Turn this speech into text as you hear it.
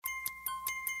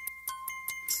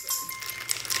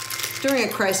During a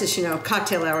crisis,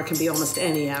 cocktail hour can be almost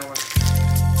any hour.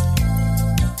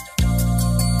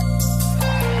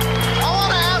 I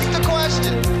want to ask the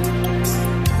question.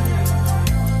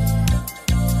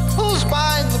 Who's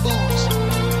buying the booze?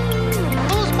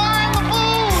 Who's buying the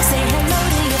booze? Say hello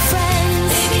to your friends.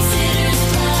 Babysitter's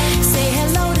Club. Say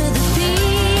hello to the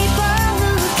people who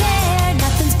care.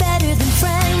 Nothing's better than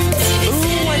friends.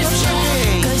 Ooh, I love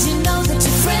champagne. 'Cause you know that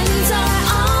your friends are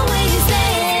always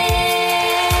there.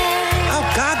 Oh,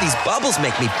 God, these bubbles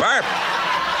make me burp.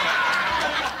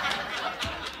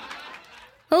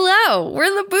 Hello, we're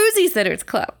the Boozy Sitters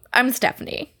Club. I'm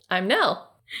Stephanie. I'm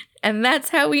Nell. And that's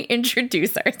how we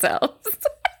introduce ourselves.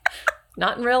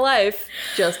 Not in real life,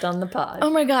 just on the pod. Oh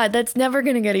my God, that's never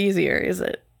going to get easier, is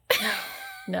it?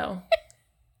 No.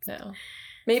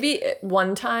 Maybe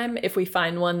one time, if we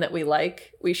find one that we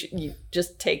like, you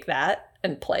just take that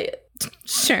and play it.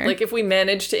 Sure. Like if we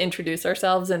manage to introduce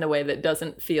ourselves in a way that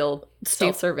doesn't feel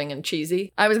self-serving and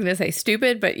cheesy. I was going to say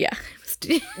stupid, but yeah.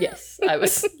 Yes, I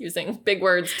was using big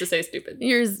words to say stupid.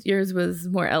 Yours was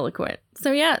more eloquent.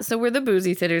 So we're the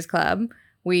Boozy Sitters Club.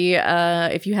 We,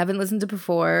 if you haven't listened to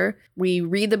before, we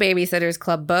read the Babysitters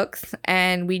Club books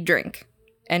and we drink.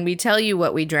 And we tell you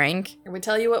what we drank. And we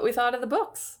tell you what we thought of the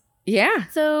books. Yeah.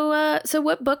 So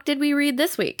what book did we read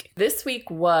this week? This week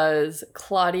was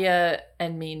Claudia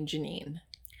and Mean Janine.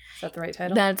 Is that the right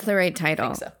title? That's the right title. I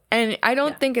think so. And I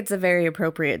don't think it's a very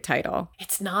appropriate title.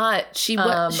 It's not. She's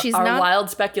our not wild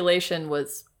speculation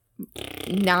was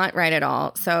not right at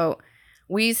all. So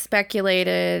we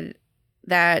speculated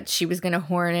that she was going to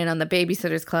horn in on the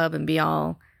Babysitters Club and be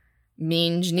all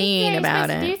Mean Janine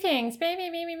about it. Do things,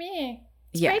 baby.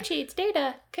 Yeah. Spreadsheets,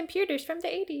 data, computers from the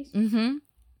 80s. Mm-hmm.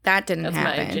 That didn't That's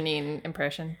happen. my Janine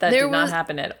impression. That did not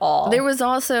happen at all. There was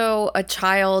also a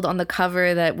child on the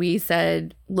cover that we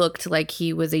said looked like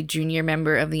he was a junior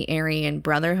member of the Aryan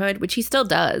Brotherhood, which he still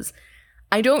does.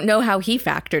 I don't know how he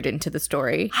factored into the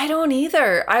story. I don't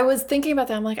either. I was thinking about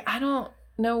that. I'm like, I don't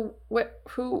know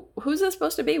who's this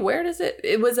supposed to be? Where does it?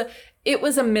 It was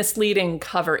a misleading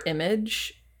cover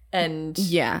image, and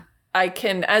yeah, I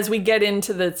can, as we get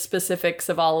into the specifics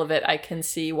of all of it, I can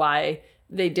see why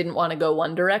they didn't want to go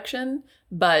one direction,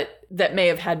 but that may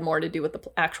have had more to do with the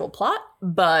actual plot.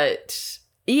 But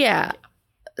yeah.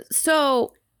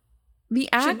 So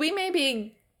should we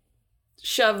maybe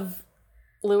shove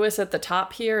Lewis at the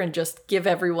top here and just give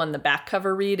everyone the back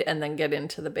cover read and then get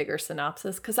into the bigger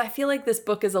synopsis? Because I feel like this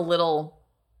book is a little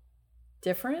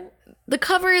different. The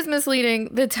cover is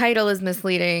misleading. The title is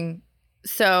misleading.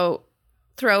 So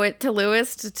throw it to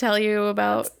Lewis to tell you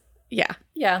about. Yeah.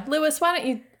 Yeah. Lewis, why don't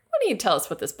you tell us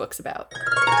what this book's about?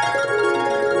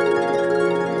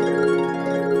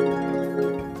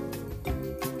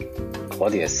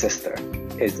 Claudia's sister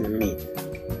is mean.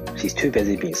 She's too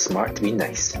busy being smart to be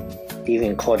nice.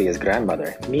 Even Claudia's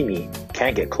grandmother, Mimi,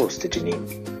 can't get close to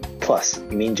Janine. Plus,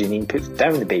 Mean Janine puts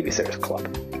down the Babysitters Club,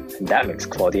 and that makes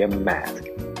Claudia mad.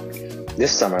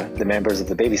 This summer, the members of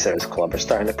the Babysitters Club are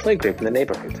starting a playgroup in the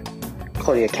neighborhood.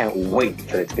 Claudia can't wait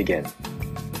for it to begin.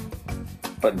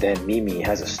 But then Mimi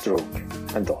has a stroke,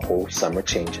 and the whole summer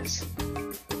changes.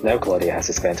 Now Claudia has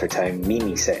to spend her time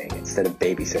Mimi-sitting instead of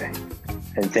babysitting,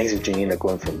 and things with Janine are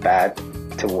going from bad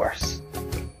to worse.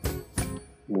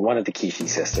 One of the Kishi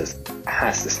sisters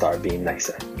has to start being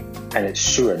nicer, and it's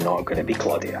sure not going to be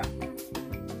Claudia.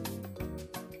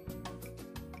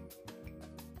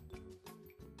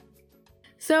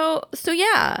 So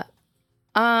yeah.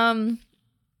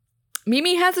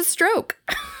 Mimi has a stroke.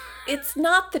 It's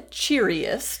not the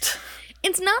cheeriest.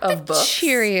 It's not of the books.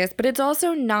 cheeriest, but it's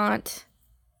also not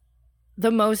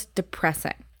the most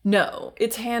depressing. No,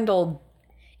 it's handled.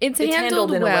 It's in handled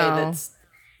a way well, that's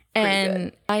pretty and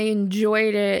good. I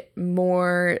enjoyed it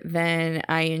more than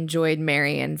I enjoyed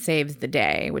Marian Saves the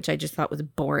Day, which I just thought was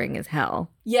boring as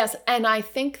hell. Yes, and I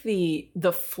think the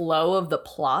flow of the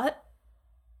plot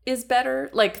is better.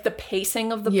 Like the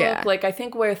pacing of the book. Like I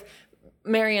think with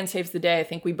Marian Saves the Day, I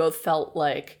think we both felt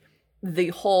like the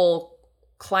whole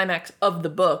climax of the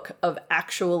book of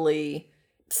actually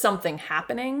something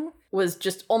happening was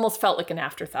just almost felt like an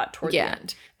afterthought toward the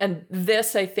end. And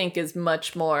this, I think, is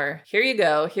much more, here you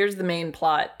go, here's the main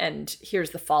plot, and here's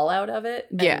the fallout of it.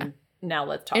 And now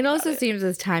let's talk about it. It also seems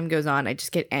as time goes on, I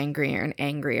just get angrier and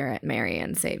angrier at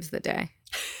Marian Saves the Day.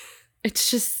 It's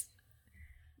just,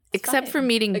 except for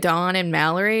meeting Dawn and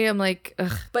Mallory, I'm like,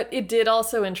 ugh. But it did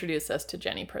also introduce us to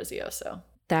Jenny Prezioso.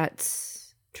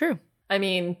 That's true. I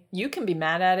mean, you can be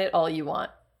mad at it all you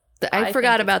want. I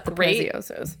forgot think about it's the great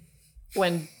Preziosos.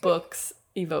 When books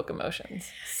evoke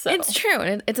emotions. So. It's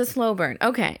true. It's a slow burn.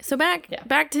 Okay, so back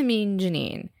to Mean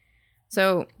Janine.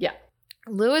 So yeah,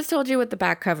 Lewis told you what the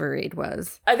back cover read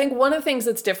was. I think one of the things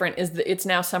that's different is that it's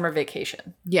now summer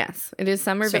vacation. Yes, it is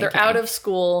summer So vacation. they're out of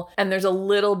school, and there's a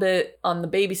little bit on the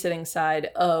babysitting side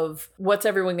of what's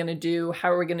everyone going to do?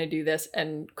 How are we going to do this?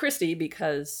 And Christy,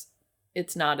 because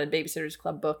it's not a Babysitter's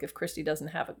Club book if Christy doesn't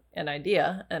have an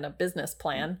idea and a business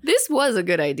plan. This was a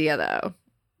good idea, though.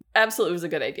 Absolutely was a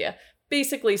good idea.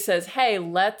 Basically says, hey,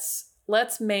 let's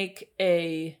make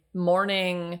a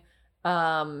morning,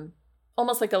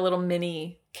 almost like a little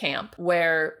mini camp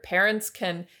where parents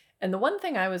can. And the one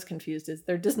thing I was confused is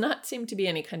there does not seem to be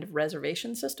any kind of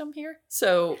reservation system here.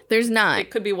 So There's not.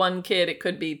 it could be one kid, it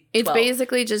could be 12. It's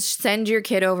basically just send your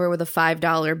kid over with a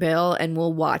 $5 bill and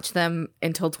we'll watch them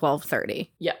until 12:30.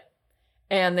 Yeah.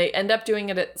 And they end up doing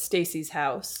it at Stacy's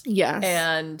house. Yes.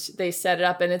 And they set it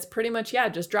up, and it's pretty much,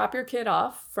 just drop your kid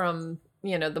off from,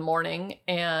 the morning,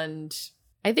 and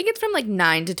I think it's from like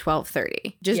 9 to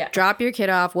 12:30. Just Yeah. drop your kid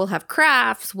off. We'll have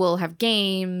crafts. We'll have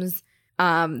games.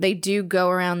 They do go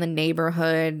around the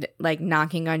neighborhood, like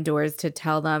knocking on doors to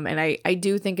tell them. And I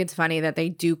do think it's funny that they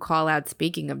do call out,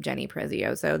 speaking of Jenny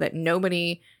Prezioso, that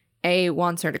nobody, A,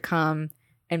 wants her to come,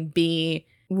 and B,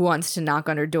 wants to knock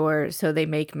on her door. So they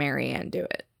make Marianne do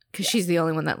it because she's the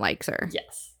only one that likes her.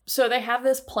 yes. So they have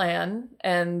this plan,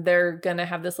 and they're going to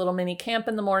have this little mini camp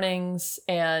in the mornings,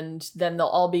 and then they'll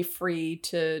all be free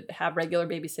to have regular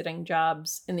babysitting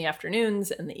jobs in the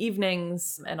afternoons and the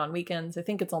evenings and on weekends. I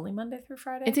think it's only Monday through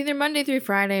Friday. It's either Monday through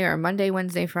Friday or Monday,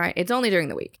 Wednesday, Friday. It's only during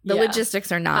the week. The Yeah.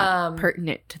 logistics are not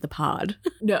pertinent to the pod.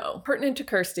 No, pertinent to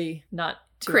Kirsty, not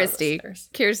to our Christy. listeners.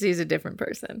 Kirsty's a different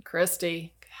person.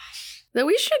 Kirsty. Though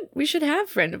we should have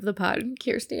friend of the pod,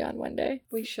 Kirsty, on one day.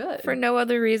 We should. For no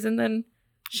other reason than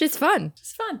she's fun.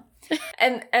 It's fun.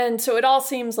 and so it all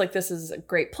seems like this is a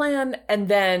great plan. And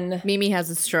then Mimi has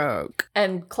a stroke.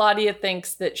 and Claudia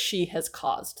thinks that she has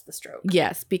caused the stroke.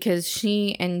 Yes, because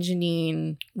she and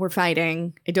Janine were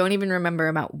fighting. I don't even remember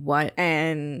about what.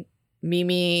 And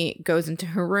Mimi goes into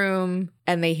her room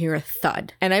and they hear a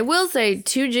thud. And I will say,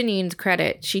 to Janine's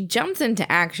credit, she jumps into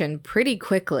action pretty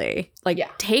quickly. Like,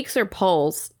 takes her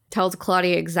pulse, tells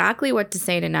Claudia exactly what to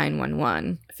say to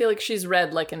 911. I feel like she's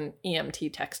read like an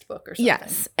EMT textbook or something.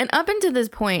 Yes. And up until this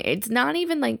point, it's not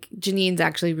even like Janine's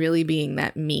actually really being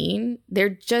that mean.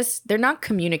 They're not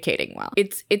communicating well. They're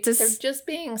just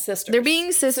being sisters. They're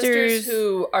being sisters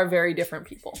who are very different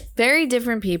people. Very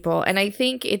different people. And I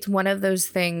think it's one of those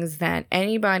things that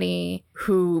anybody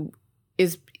who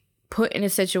is put in a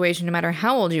situation, no matter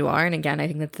how old you are, and again, I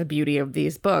think that's the beauty of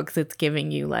these books, it's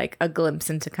giving you like a glimpse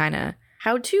into kind of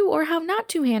how to or how not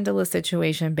to handle a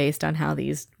situation based on how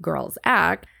these girls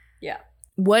act. Yeah.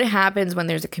 What happens when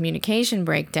there's a communication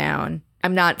breakdown?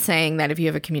 I'm not saying that if you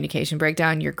have a communication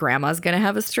breakdown, your grandma's going to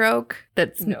have a stroke.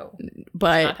 But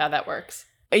not how that works.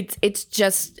 It's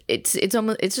just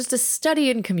a study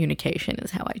in communication is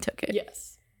how I took it.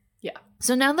 Yes. Yeah.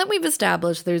 So now that we've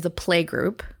established there's a play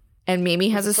group and Mimi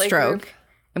has a play stroke, group.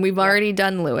 and we've already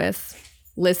done Lewis.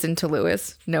 Listen to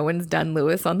Lewis. No one's done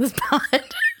Lewis on this pod.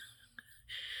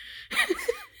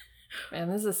 Man,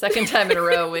 this is the second time in a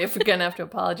row we're going to have to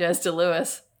apologize to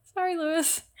Lewis. Sorry,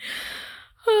 Lewis.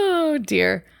 Oh,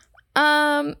 dear.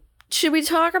 Should we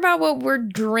talk about what we're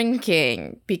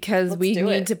drinking? Because we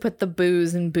need to put the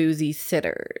booze in Boozy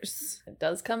Sitters. It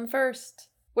does come first.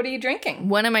 What are you drinking?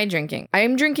 What am I drinking? I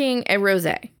am drinking a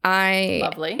rosé.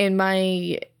 Lovely. In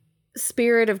my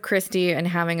spirit of Christy and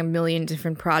having a million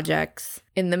different projects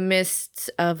in the midst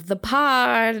of the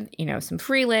pod, some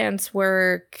freelance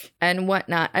work and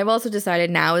whatnot, I've also decided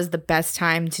now is the best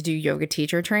time to do yoga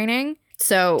teacher training.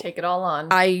 So take it all on.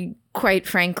 I quite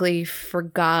frankly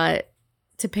forgot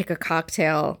to pick a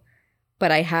cocktail,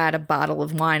 but I had a bottle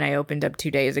of wine I opened up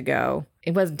 2 days ago.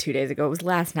 It wasn't 2 days ago. It was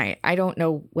last night. I don't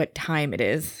know what time it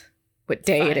is, what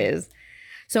day it is.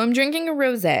 So I'm drinking a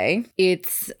rosé.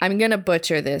 I'm going to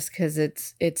butcher this because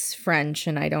it's French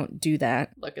and I don't do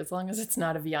that. Look, as long as it's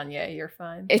not a Viognier, you're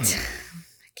fine. I can't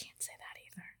say that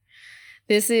either.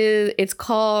 It's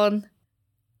called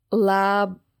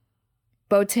La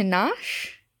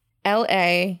Boutanche.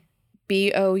 LABOUTANCHE.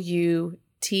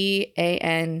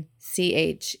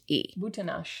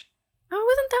 Boutanche. Oh,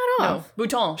 wasn't that off? No,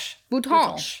 Boutanche.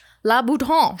 Boutanche. La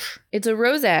Boutanche. It's a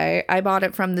rosé. I bought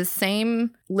it from the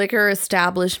same liquor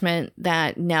establishment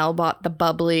that Nell bought the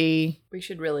bubbly. We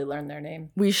should really learn their name.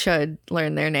 We should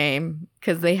learn their name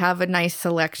because they have a nice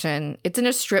selection. It's in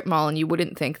a strip mall and you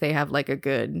wouldn't think they have like a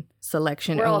good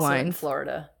selection We're of also wines. in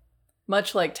Florida.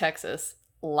 Much like Texas,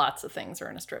 lots of things are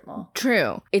in a strip mall.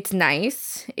 True. It's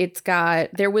nice.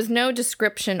 There was no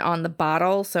description on the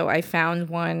bottle, so I found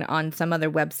one on some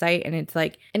other website, and it's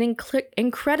like an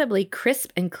incredibly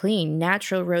crisp and clean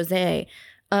natural rosé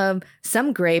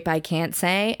Some grape I can't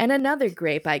say, and another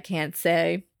grape I can't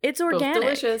say. It's organic. Both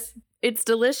delicious. It's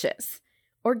delicious.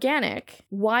 Organic.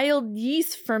 Wild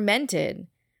yeast fermented.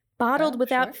 Bottled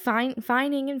without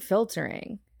fining and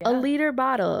filtering. A liter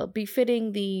bottle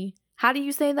befitting the... How do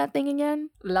you say that thing again?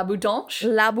 La Boudange.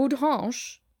 La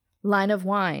Boudange line of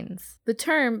wines. The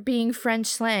term being French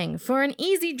slang for an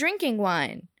easy drinking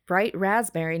wine. Bright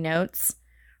raspberry notes.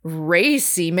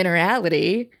 Racy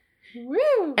minerality.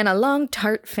 Woo! And a long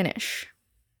tart finish.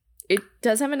 It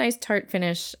does have a nice tart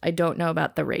finish. I don't know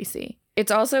about the racy.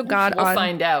 It's also got We'll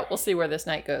find out. We'll see where this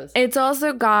night goes. It's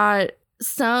also got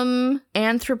some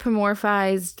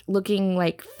anthropomorphized looking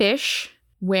like fish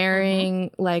wearing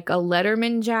like a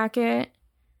Letterman jacket.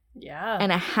 Yeah.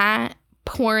 And a hat,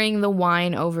 pouring the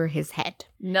wine over his head.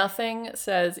 Nothing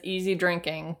says easy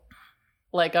drinking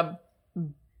like a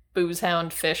booze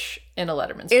hound fish in a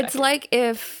Letterman's jacket. It's like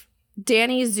if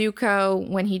Danny Zuko,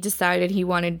 when he decided he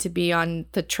wanted to be on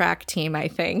the track team, I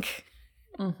think,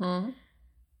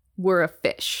 were a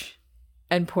fish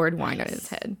and poured wine on his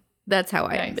head. That's how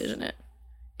I envision it.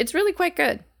 It's really quite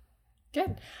good.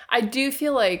 Good. I do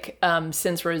feel like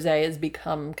since rosé has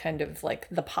become kind of like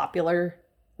the popular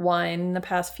wine in the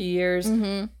past few years,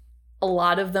 a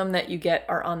lot of them that you get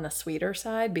are on the sweeter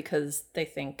side because they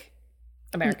think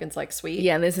Americans like sweet.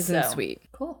 Yeah, this isn't sweet.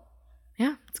 Cool.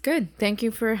 Yeah, it's good. Thank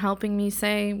you for helping me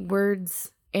say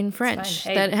words in French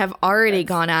Hey, that have already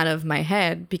gone out of my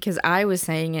head because I was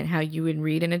saying it how you would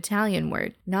read an Italian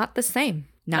word. Not the same.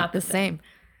 Not the same.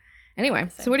 Anyway,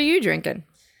 so what are you drinking?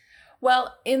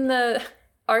 Well,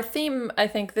 our theme, I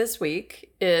think, this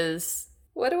week is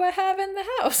what do I have in the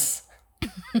house?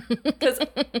 Because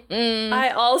I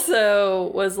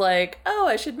also was like, oh,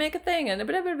 I should make a thing, and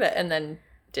then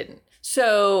didn't.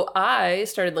 So I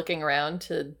started looking around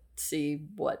to see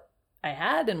what I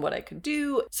had and what I could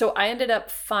do. So I ended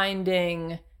up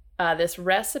finding this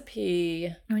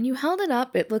recipe. When you held it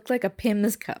up, it looked like a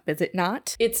Pim's cup, is it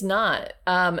not? It's not.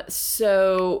 I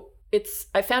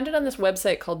found it on this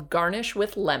website called Garnish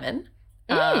with Lemon.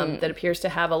 That appears to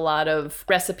have a lot of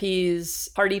recipes,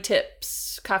 party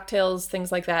tips, cocktails,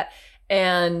 things like that.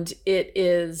 And it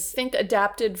is, I think,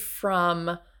 adapted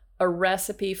from a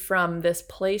recipe from this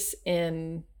place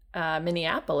in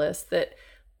Minneapolis that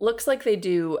looks like they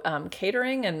do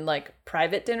catering and like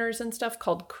private dinners and stuff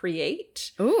called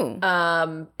Create. Ooh.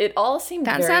 It all seemed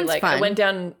that very sounds like fun. I went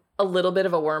down a little bit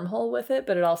of a wormhole with it,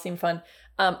 but it all seemed fun.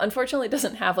 Unfortunately, it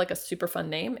doesn't have like a super fun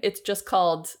name. It's just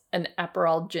called an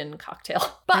Aperol gin cocktail.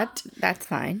 But that's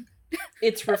fine.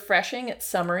 It's refreshing. It's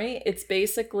summery. It's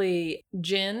basically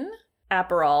gin,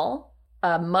 Aperol,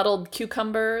 muddled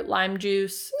cucumber, lime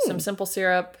juice, some simple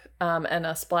syrup, and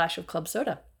a splash of club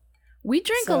soda. We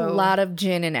drink a lot of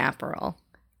gin and Aperol.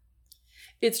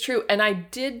 It's true. And I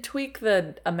did tweak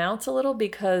the amounts a little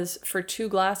because for 2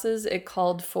 glasses, it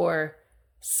called for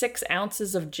 6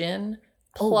 ounces of gin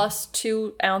plus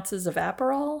 2 ounces of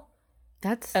Aperol.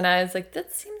 And I was like,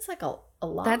 that seems like a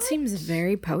lot. That seems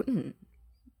very potent.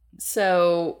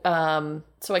 So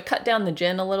I cut down the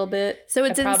gin a little bit. So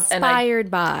it's inspired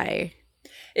by.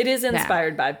 It is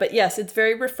inspired by. But yes, it's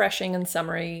very refreshing and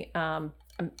summery. I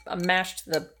mashed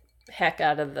the heck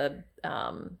out of the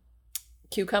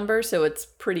cucumber, so it's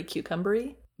pretty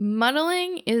cucumbery.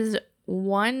 Muddling is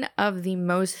one of the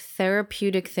most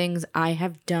therapeutic things I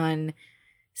have done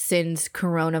since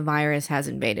coronavirus has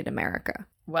invaded America.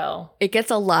 Well, it gets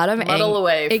a lot of muddle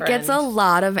away. It gets a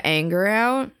lot of anger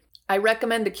out. I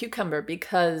recommend a cucumber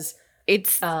because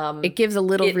it gives a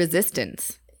little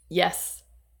resistance. Yes.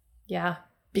 Yeah.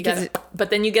 But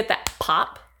then you get that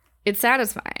pop. It's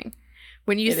satisfying.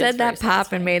 When you said that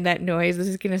pop and made that noise, this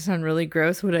is going to sound really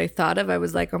gross. What I thought of, I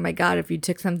was like, oh my God, if you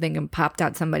took something and popped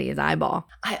out somebody's eyeball.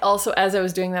 I also, as I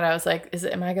was doing that, I was like,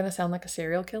 am I going to sound like a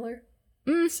serial killer?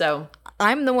 So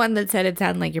I'm the one that said it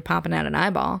sounded like you're popping out an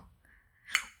eyeball.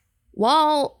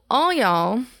 Well, all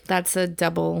y'all, that's a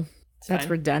double, that's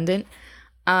redundant.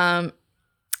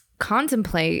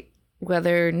 Contemplate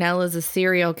whether Nell is a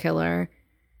serial killer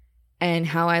and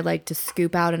how I like to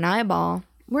scoop out an eyeball.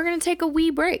 We're going to take a wee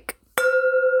break.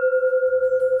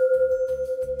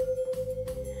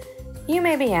 You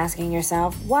may be asking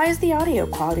yourself, why is the audio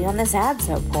quality on this ad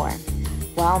so poor?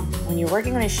 Well, when you're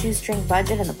working on a shoestring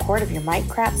budget and the port of your mic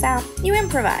craps out, you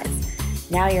improvise.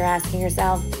 Now you're asking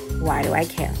yourself, why do I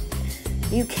care?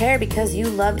 You care because you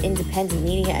love independent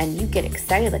media and you get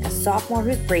excited like a sophomore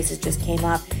whose braces just came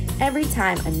off every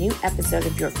time a new episode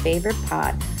of your favorite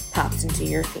pod pops into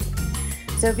your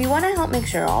feed. So if you want to help make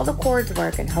sure all the cords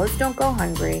work and hosts don't go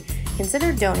hungry,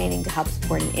 consider donating to help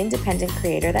support an independent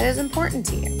creator that is important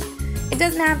to you. It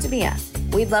doesn't have to be us.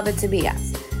 We'd love it to be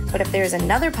us. But if there's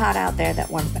another pod out there that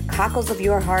warms the cockles of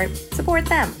your heart, support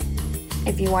them.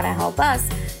 If you want to help us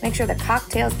make sure the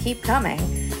cocktails keep coming,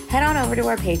 head on over to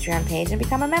our Patreon page and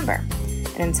become a member.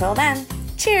 And until then,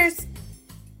 cheers!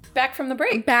 Back from the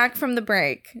break. Back from the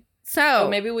break. So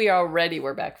maybe we already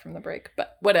were back from the break,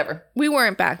 but whatever. We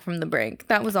weren't back from the break.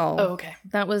 That was all. Oh, okay.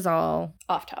 That was all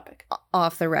off topic.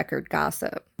 Off the record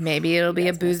gossip. Maybe it'll be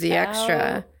a boozy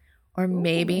extra. Or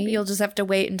maybe you'll just have to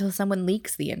wait until someone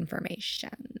leaks the information.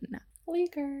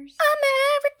 Leakers.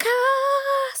 America.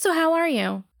 So how are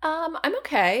you? I'm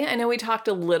okay. I know we talked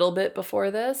a little bit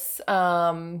before this.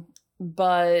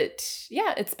 But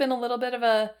yeah, it's been a little bit of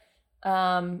a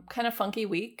kind of funky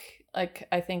week. Like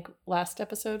I think last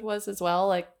episode was as well,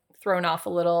 like thrown off a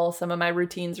little. Some of my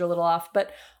routines are a little off,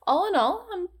 but all in all,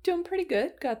 I'm doing pretty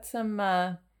good. Got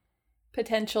some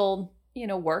potential,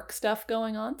 work stuff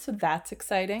going on. So that's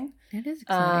exciting. It is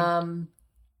exciting.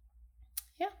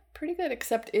 Yeah, pretty good,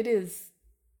 except it is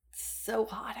so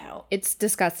hot out. It's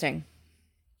disgusting.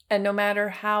 And no matter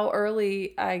how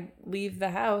early I leave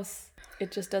the house,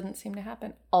 it just doesn't seem to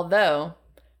happen. Although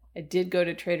I did go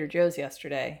to Trader Joe's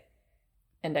yesterday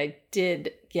and I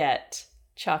did get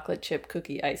chocolate chip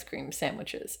cookie ice cream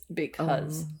sandwiches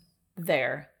because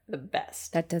they're the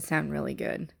best. That does sound really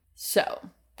good. So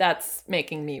that's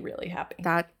making me really happy.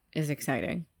 That is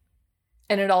exciting.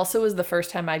 And it also was the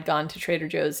first time I'd gone to Trader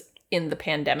Joe's in the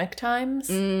pandemic times.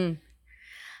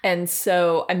 And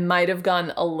so I might have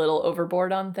gone a little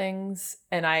overboard on things.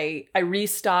 And I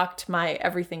restocked my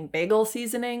everything bagel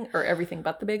seasoning, or everything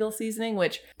but the bagel seasoning,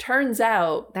 which turns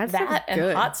out that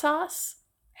and hot sauce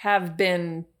have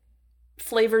been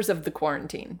flavors of the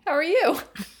quarantine. How are you?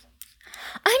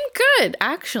 I'm good,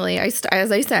 actually.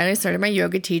 As I said, I started my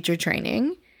yoga teacher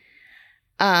training.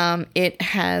 It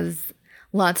has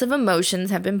lots of emotions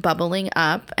have been bubbling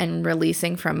up and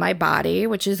releasing from my body,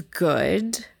 which is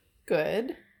good.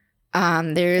 Good.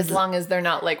 There's as long as they're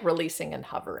not like releasing and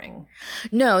hovering.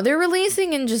 No, they're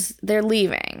releasing and just they're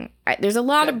leaving. There's a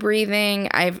lot of breathing.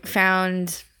 I've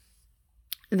found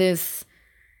this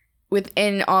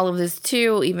within all of this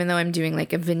too, even though I'm doing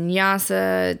like a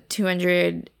vinyasa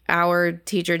 200-hour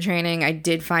teacher training, I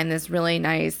did find this really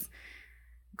nice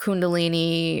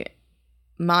Kundalini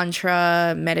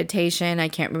mantra meditation. I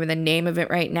can't remember the name of it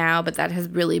right now, but that has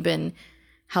really been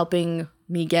helping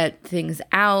me get things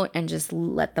out and just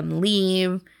let them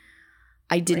leave.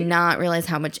 I did not realize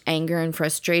how much anger and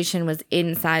frustration was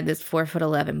inside this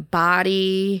 4'11"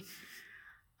 body.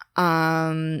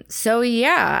 So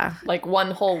yeah. Like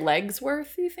one whole leg's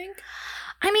worth, you think?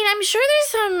 I mean, I'm sure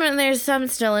there's some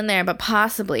still in there, but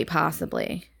possibly.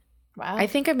 Wow. I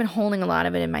think I've been holding a lot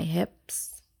of it in my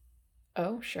hips.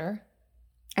 Oh, sure.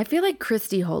 I feel like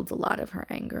Christy holds a lot of her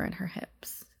anger in her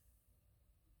hips.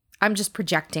 I'm just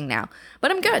projecting now,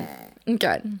 but I'm good.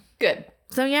 Good.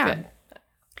 So yeah. Good.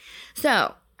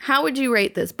 So how would you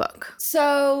rate this book?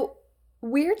 So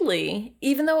weirdly,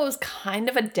 even though it was kind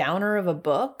of a downer of a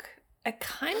book, I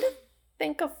kind of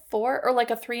think a 4 or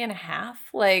like a 3.5.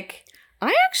 Like,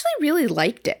 I actually really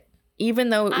liked it, even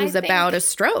though it was about a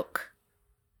stroke.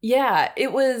 Yeah,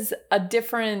 it was a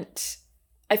different.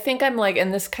 I think I'm like,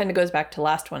 and this kind of goes back to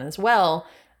last one as well.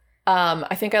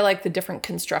 I think I like the different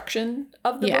construction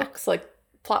of the books, like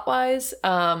plot wise.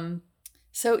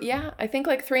 So yeah, I think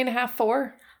like 3.5,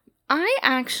 4. I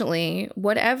actually,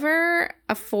 whatever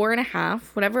a 4.5,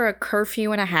 whatever a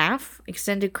curfew and a half,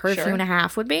 extended curfew and a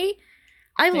half would be,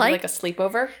 Maybe like a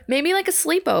sleepover. Maybe like a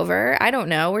sleepover. I don't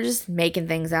know. We're just making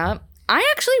things up. I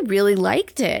actually really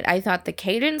liked it. I thought the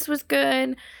cadence was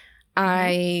good.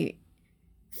 I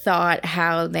thought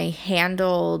how they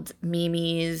handled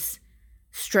Mimi's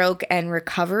stroke and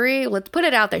recovery. Let's put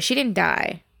it out there. She didn't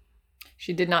die.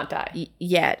 She did not die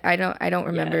yet. I don't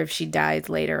remember if she dies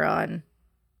later on.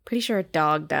 Pretty sure a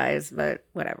dog dies, but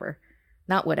whatever.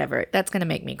 Not whatever. That's going to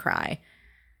make me cry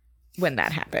when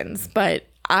that happens. But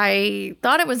I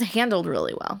thought it was handled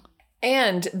really well.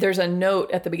 And there's a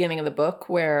note at the beginning of the book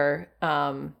where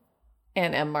Anne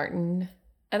M. Martin,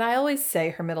 and I always say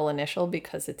her middle initial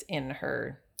because it's in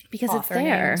her it's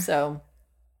there. Name, so,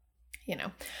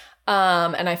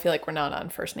 and I feel like we're not on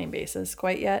first name basis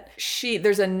quite yet.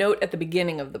 There's a note at the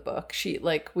beginning of the book. She,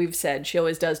 like we've said, she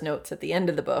always does notes at the end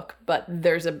of the book, but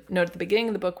there's a note at the beginning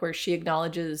of the book where she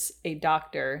acknowledges a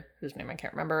doctor, whose name I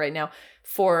can't remember right now,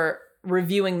 for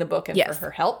reviewing the book and for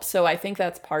her help. So I think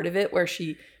that's part of it, where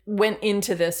she went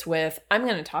into this with, I'm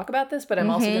going to talk about this, but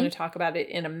I'm also going to talk about it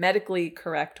in a medically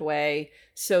correct way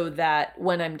so that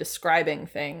when I'm describing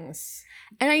things,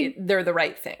 they're the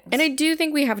right things. And I do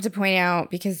think we have to point out,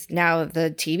 because now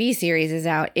the TV series is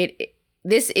out,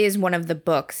 this is one of the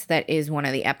books that is one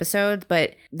of the episodes,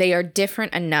 but they are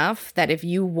different enough that if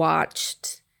you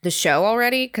watched the show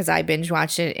already, because I binge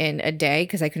watched it in a day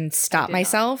because I couldn't stop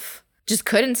myself, just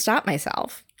couldn't stop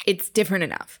myself. It's different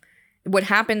enough. What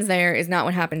happens there is not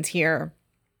what happens here.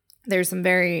 There are some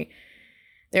varying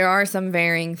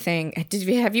things.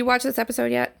 Have you watched this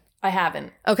episode yet? I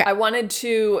haven't. Okay. I wanted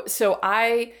to. So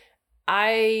I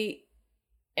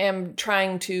am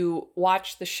trying to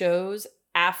watch the shows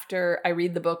after I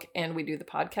read the book and we do the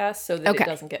podcast so that it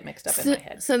doesn't get mixed up in my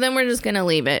head. So then we're just going to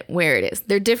leave it where it is.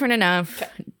 They're different enough,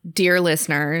 dear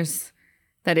listeners,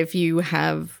 that if you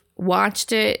have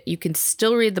watched it, you can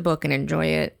still read the book and enjoy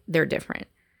it. They're different.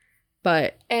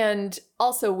 And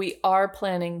also we are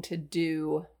planning to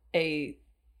do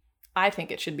I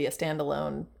think it should be a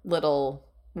standalone little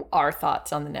our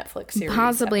thoughts on the Netflix series.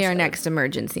 Possibly our next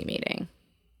emergency meeting.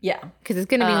 Yeah. Because it's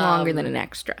going to be longer than an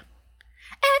extra.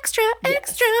 Extra.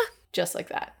 Just like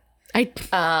that.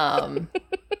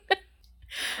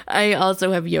 I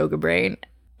also have yoga brain.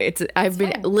 I've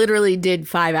been literally did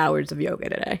 5 hours of yoga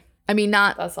today. I mean,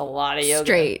 not that's a lot of yoga.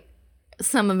 Straight.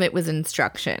 Some of it was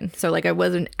instruction. So like I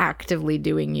wasn't actively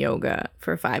doing yoga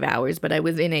for 5 hours, but I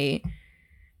was in a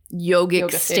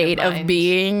yogic state of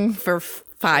being for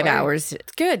 5 hours.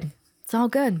 It's good. It's all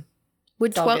good.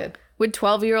 Would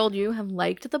 12-year-old you have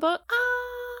liked the book?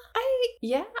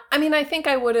 Yeah. I mean, I think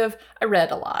I would have. I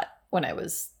read a lot when I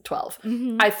was 12.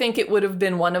 Mm-hmm. I think it would have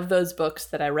been one of those books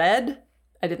that I read.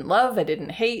 I didn't love. I didn't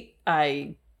hate.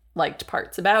 I liked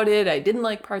parts about it. I didn't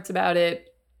like parts about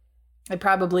it. I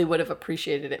probably would have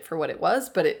appreciated it for what it was,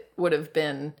 but it would have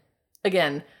been,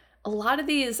 again, a lot of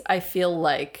these I feel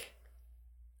like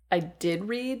I did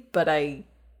read, but I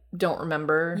don't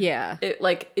remember. Yeah.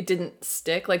 It didn't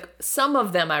stick. Like some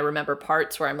of them I remember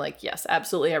parts where I'm like, yes,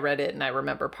 absolutely I read it and I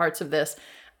remember parts of this.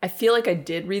 I feel like I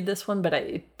did read this one, but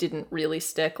it didn't really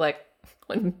stick. Like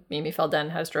when Mimi fell down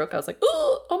and had a stroke, I was like,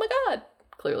 oh my God.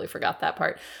 Clearly forgot that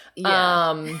part.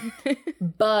 Yeah.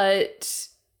 But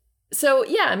so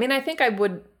yeah, I mean, I think I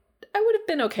would have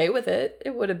been okay with it.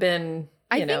 It would have been,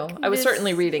 I was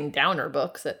certainly reading downer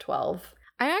books at 12.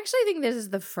 I actually think this is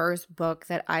the first book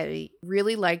that I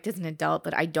really liked as an adult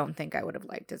that I don't think I would have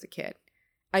liked as a kid.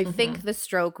 I think the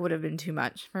stroke would have been too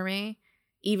much for me,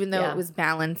 even though it was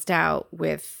balanced out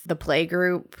with the play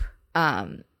group,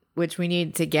 which we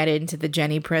need to get into the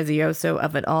Jenny Prezioso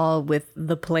of it all with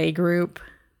the play group.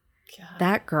 God.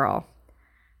 That girl.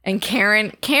 And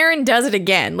Karen does it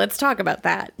again. Let's talk about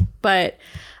that. But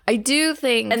I do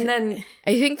think, I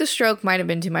think the stroke might have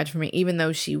been too much for me, even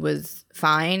though she was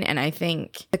fine. And I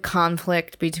think the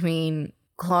conflict between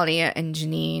Claudia and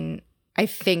Janine, I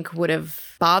think would have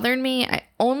bothered me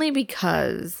only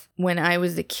because when I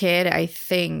was a kid, I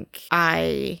think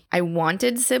I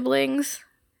wanted siblings.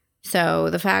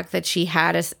 So the fact that she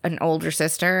had an older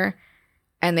sister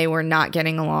and they were not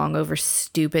getting along over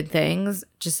stupid things,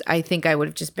 I think I would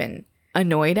have just been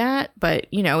annoyed at. But,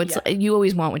 it's you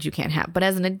always want what you can't have. But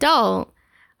as an adult,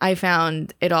 I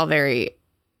found it all very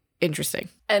interesting.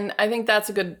 And I think that's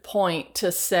a good point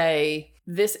to say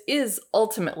this is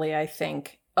ultimately, I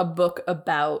think, a book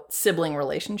about sibling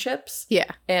relationships.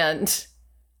 Yeah. And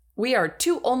we are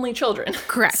two only children.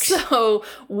 Correct. So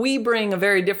we bring a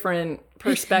very different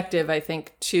perspective, I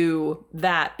think, to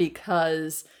that,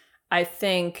 because I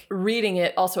think reading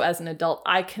it also as an adult,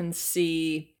 I can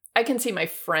see my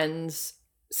friends'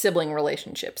 sibling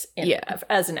relationships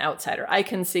as an outsider. I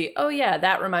can see, oh yeah,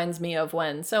 that reminds me of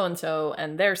when so-and-so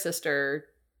and their sister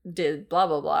did blah,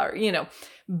 blah, blah,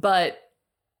 but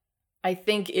I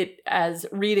think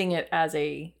reading it as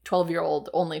a 12-year-old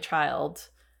only child,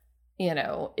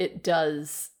 it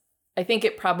does, I think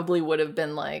it probably would have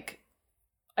been like,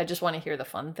 I just want to hear the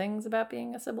fun things about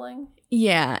being a sibling.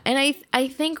 Yeah. And I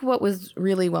think what was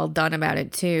really well done about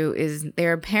it too is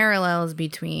there are parallels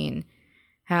between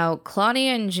how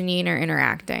Claudia and Janine are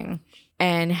interacting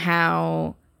and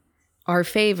how our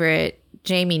favorite,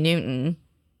 Jamie Newton,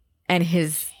 and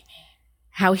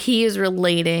how he is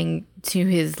relating to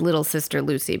his little sister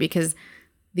Lucy, because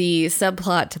the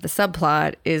subplot to the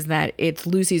subplot is that it's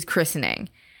Lucy's christening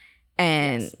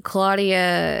and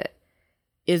Claudia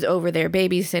is over there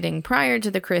babysitting prior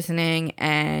to the christening,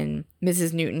 and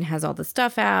Mrs. Newton has all the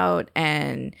stuff out,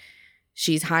 and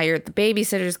she's hired the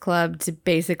babysitters club to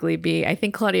basically be, I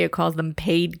think Claudia calls them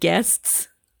paid guests.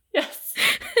 Yes.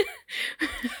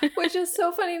 Which is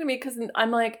so funny to me because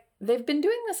I'm like, they've been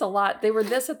doing this a lot. They were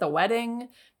this at the wedding.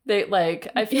 They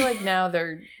I feel like now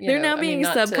they're now being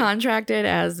subcontracted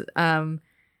as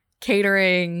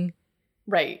catering,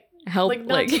 right? Help,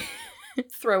 like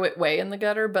throw it way in the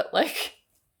gutter, but like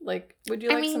would you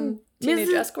like Teenage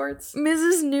escorts.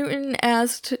 Mrs. Newton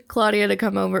asked Claudia to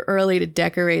come over early to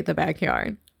decorate the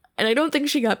backyard. And I don't think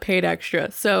she got paid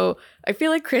extra. So I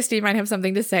feel like Christy might have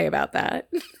something to say about that.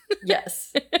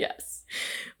 Yes.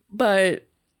 But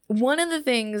one of the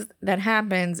things that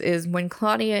happens is when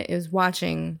Claudia is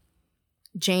watching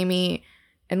Jamie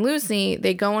and Lucy,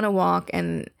 they go on a walk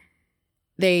and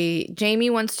Jamie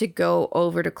wants to go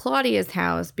over to Claudia's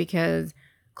house because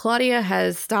Claudia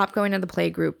has stopped going to the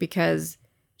playgroup because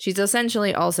she's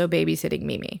essentially also babysitting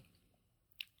Mimi.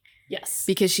 Yes.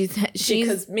 Because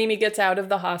because Mimi gets out of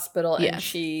the hospital and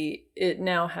Yes. it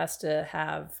now has to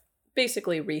have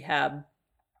basically rehab.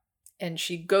 And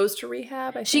she goes to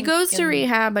rehab, I She think, goes to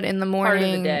rehab, but in the morning,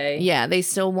 part of the day. Yeah, they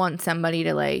still want somebody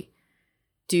to like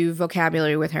do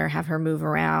vocabulary with her, have her move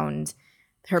around.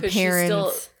 Her 'Cause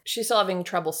parents. She's still having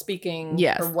trouble speaking.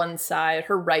 Yes. Her one side,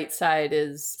 her right side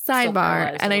is still Sidebar,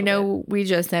 paralyzed a and I little know we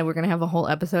just said we're going to have a whole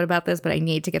episode about this, but I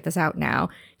need to get this out now.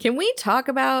 Can we talk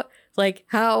about like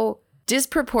how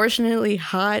disproportionately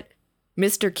hot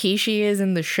Mr. Kishi is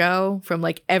in the show from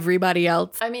like everybody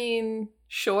else? I mean,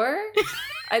 sure.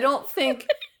 I don't think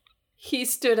he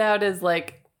stood out as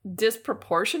like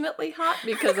disproportionately hot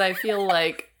because I feel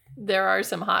like there are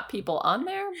some hot people on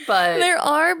there, but There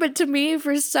are, but to me,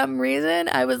 for some reason,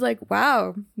 I was like,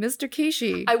 wow, Mr.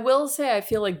 Kishi. I will say I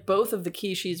feel like both of the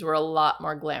Kishis were a lot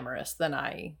more glamorous than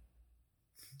I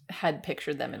had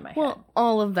pictured them in my head. Well,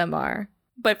 all of them are.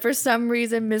 But for some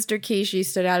reason, Mr. Kishi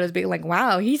stood out as being like,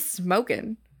 wow, he's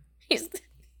smoking. He's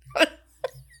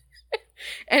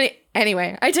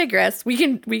anyway, I digress. We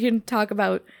can talk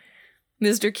about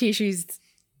Mr. Kishi's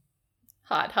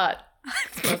Hot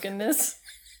smoking this.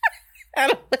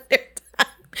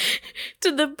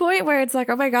 to the point where it's like,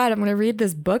 oh my God, I'm going to read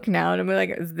this book now. And I'm like,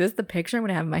 is this the picture I'm going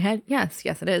to have in my head? Yes,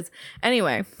 it is.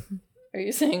 Anyway. Are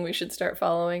you saying we should start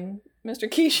following Mr.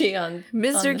 Kishi on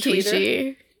Mr. on the Twitter?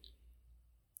 Kishi,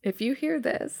 if you hear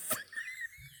this,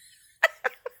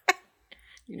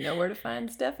 You know where to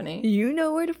find Stephanie. you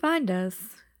know where to find us.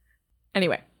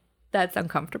 Anyway, that's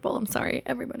uncomfortable. I'm sorry,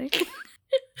 everybody.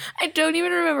 I don't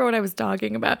even remember what I was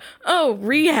talking about. Oh,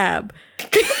 rehab.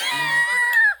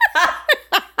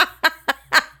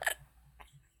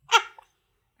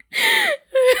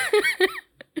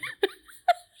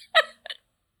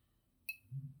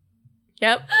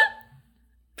 Yep.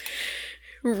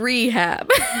 Rehab.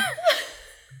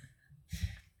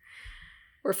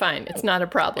 We're fine. It's not a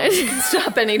problem. We can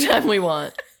stop anytime we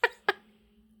want.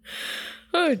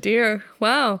 Oh dear.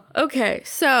 Wow. Okay.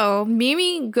 So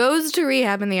Mimi goes to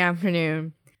rehab in the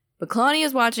afternoon, but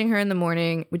Claudia's watching her in the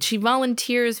morning, which she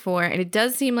volunteers for. And it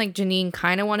does seem like Janine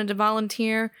kind of wanted to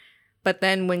volunteer. But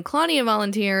then when Claudia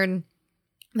volunteered,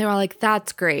 they were all like,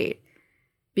 that's great.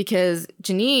 Because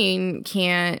Janine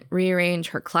can't rearrange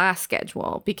her class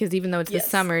schedule because even though it's the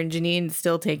summer, Janine's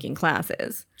still taking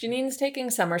classes. Janine's taking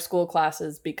summer school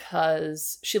classes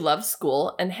because she loves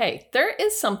school. And hey, there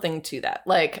is something to that.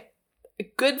 Like,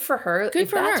 good for her. Good if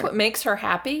for that's her. what makes her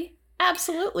happy,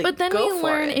 absolutely. But then go we for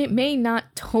learn it. it may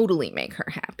not totally make her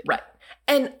happy. Right.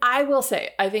 And I will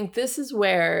say, I think this is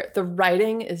where the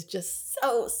writing is just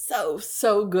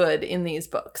so good in these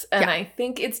books. And I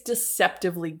think it's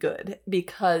deceptively good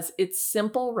because it's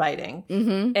simple writing.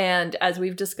 Mm-hmm. And as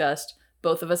we've discussed,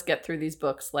 both of us get through these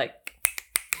books like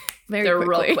They're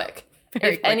real quick.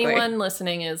 Very If quickly. anyone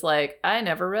listening is like, I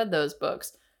never read those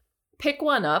books, pick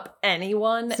one up,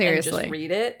 anyone, Seriously. and just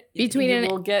read it. Between you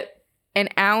will get an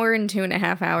hour and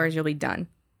 2.5 hours, you'll be done.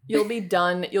 You'll be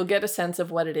done. You'll get a sense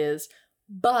of what it is.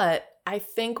 But I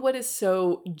think what is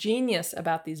so genius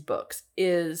about these books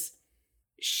is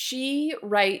she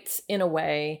writes in a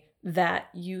way that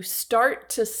you start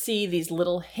to see these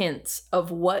little hints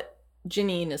of what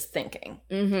Janine is thinking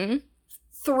Mm-hmm.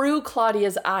 through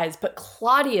Claudia's eyes, but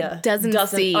Claudia Doesn't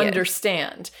see it.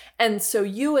 understand. And so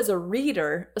you as a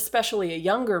reader, especially a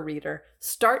younger reader,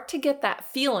 start to get that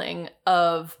feeling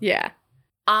of, Yeah.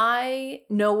 I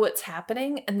know what's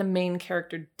happening and the main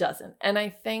character doesn't. And I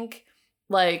think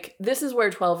like this is where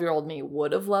 12-year-old me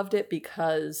would have loved it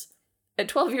because at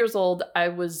 12 years old, I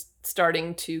was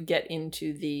starting to get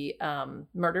into the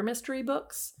murder mystery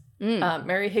books.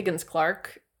 Mary Higgins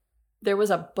Clark. There was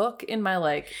a book in my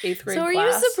like 8th grade So are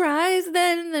class. you surprised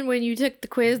then that when you took the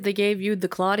quiz, they gave you the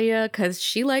Claudia because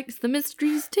she likes the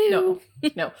mysteries too?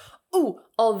 No. Ooh,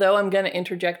 although I'm going to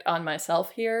interject on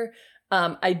myself here.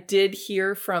 I did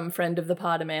hear from friend of the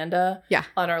pod, Amanda,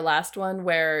 on our last one,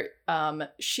 where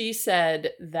she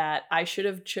said that I should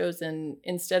have chosen,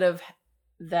 instead of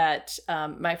that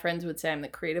my friends would say I'm the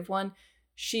creative one,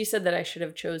 she said that I should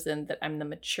have chosen that I'm the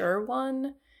mature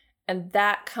one. And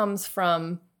that comes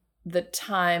from the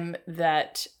time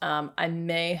that I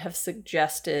may have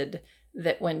suggested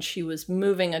that when she was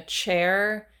moving a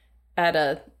chair at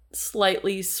a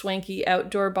slightly swanky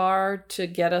outdoor bar to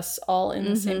get us all in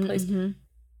the same place.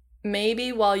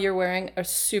 Maybe while you're wearing a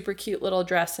super cute little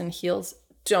dress and heels,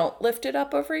 don't lift it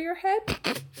up over your head.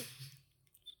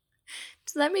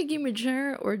 Does that make you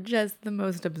mature or just the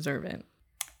most observant?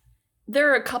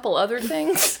 There are a couple other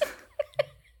things.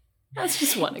 That's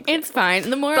just one example. It's fine.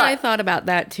 The more I thought about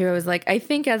that too, I was like, I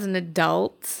think as an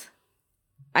adult,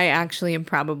 I actually am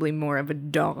probably more of a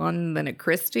Dawn than a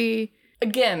Christy.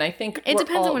 Again, I think it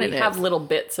depends on what it is. We have little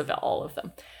bits of all of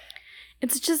them.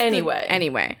 It's just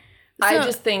anyway. So, I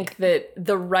just think that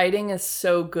the writing is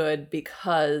so good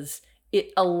because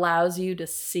it allows you to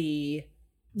see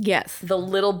the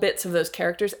little bits of those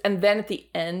characters, and then at the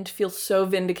end feel so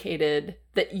vindicated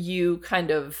that you kind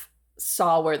of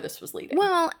saw where this was leading.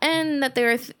 Well, and that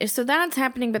so that's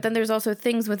happening, but then there's also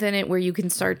things within it where you can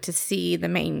start to see the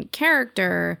main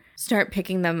character start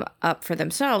picking them up for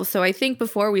themselves. So I think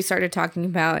before we started talking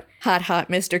about hot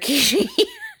Mr. Kishi,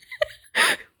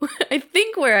 I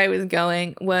think where I was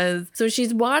going was, so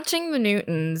she's watching the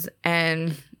Newtons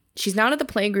and she's not at the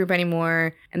playgroup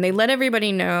anymore, and they let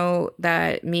everybody know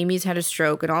that Mimi's had a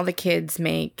stroke and all the kids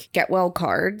make get well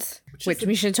cards, which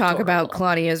we should talk about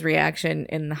Claudia's reaction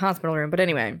in the hospital room. But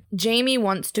anyway, Jamie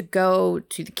wants to go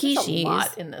to the Kishis. There's a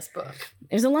lot in this book.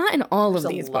 There's a lot in all of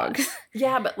these books.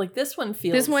 Yeah, but like this one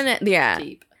feels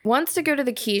deep. Wants to go to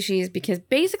the Kishis because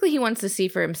basically he wants to see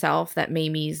for himself that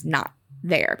Mimi's not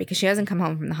there because she hasn't come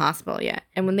home from the hospital yet.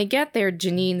 And when they get there,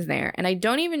 Janine's there. And I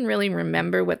don't even really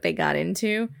remember what they got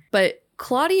into, but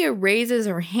Claudia raises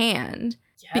her hand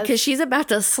because she's about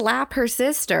to slap her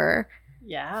sister.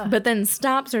 Yeah. But then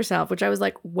stops herself, which I was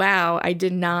like, wow, I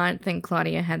did not think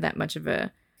Claudia had that much of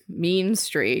a mean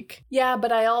streak. Yeah,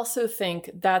 but I also think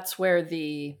that's where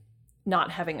the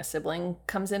not having a sibling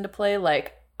comes into play.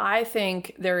 Like, I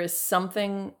think there is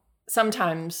something,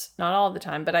 sometimes, not all the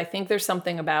time, but I think there's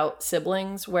something about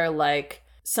siblings where, like,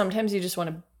 sometimes you just want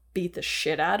to beat the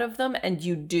shit out of them, and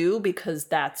you do because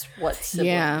that's what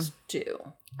siblings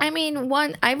do. I mean,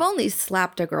 I've only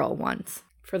slapped a girl once.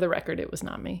 For the record, it was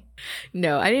not me.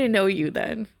 No, I didn't know you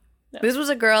then. No. This was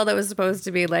a girl that was supposed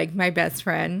to be, like, my best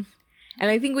friend.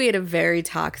 And I think we had a very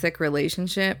toxic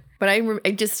relationship. But I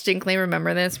distinctly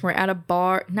remember this. We're at a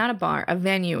bar, a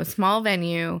venue, a small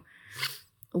venue,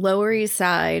 Lower East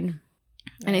Side.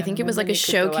 And I think it was like a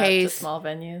showcase. Small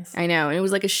venues. I know. And it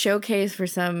was like a showcase for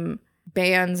some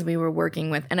bands we were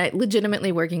working with. And I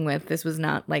legitimately working with. This was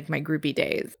not like my groupie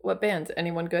days. What bands?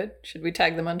 Anyone good? Should we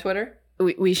tag them on Twitter?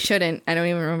 We shouldn't. I don't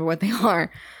even remember what they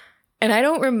are. And I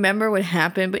don't remember what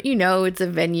happened, but you know, it's a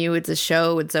venue, it's a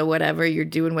show, it's a whatever, you're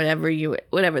doing whatever.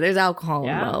 There's alcohol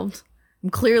involved. I'm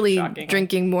clearly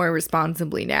drinking more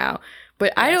responsibly now.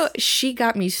 But she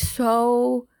got me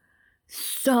so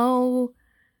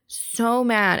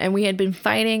mad. And we had been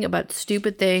fighting about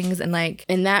stupid things. And like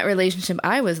in that relationship,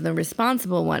 I was the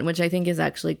responsible one, which I think is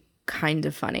actually kind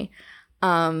of funny.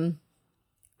 I'm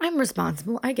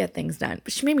responsible. I get things done.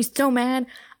 But she made me so mad.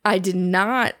 I did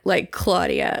not, like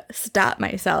Claudia, stop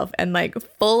myself and like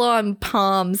full on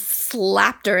palm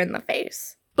slapped her in the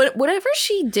face. But whatever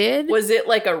she did. Was it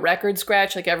like a record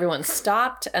scratch? Like everyone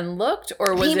stopped and looked?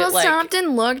 Or was people it like. People stopped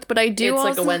and looked, but I do it's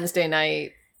like a Wednesday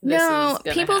night. No,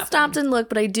 people stopped and looked,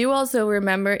 but I do also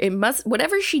remember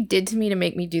whatever she did to me to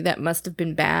make me do that must have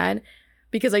been bad.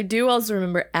 Because I do also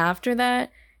remember after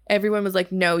that, everyone was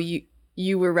like, no,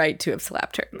 you were right to have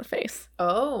slapped her in the face.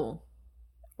 Oh.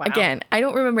 Wow. Again, I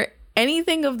don't remember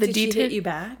anything of the details. Did she hit you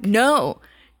back? No.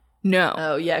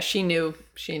 Oh, yeah, she knew.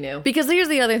 Because here's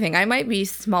the other thing. I might be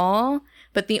small,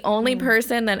 but the only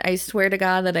person that I swear to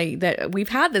God that we've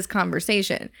had this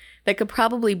conversation that could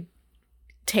probably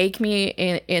take me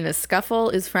in a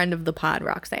scuffle is friend of the pod,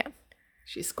 Roxanne.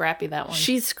 She's scrappy, that one.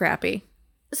 She's scrappy.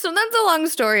 So that's a long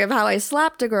story of how I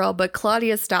slapped a girl, but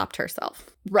Claudia stopped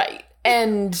herself. Right.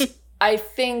 And I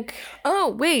think... Oh,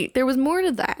 wait. There was more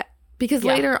to that. Because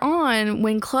later on,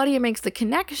 when Claudia makes the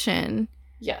connection...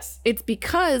 Yes. It's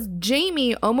because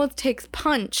Jamie almost takes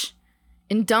punch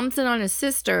and dumps it on his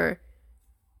sister.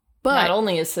 But not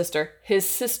only his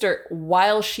sister,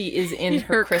 while she is in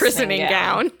her christening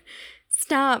gown,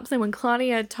 stops. And when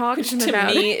Claudia talks to him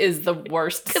about it, to me is the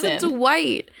worst sin. Because it's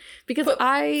white. Because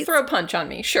throw a punch on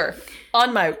me, sure,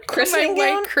 on my christening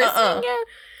gown.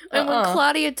 And when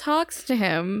Claudia talks to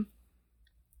him,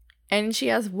 and she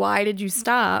asks, "Why did you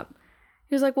stop?"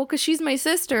 He was like, "Well, because she's my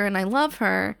sister and I love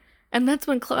her." And that's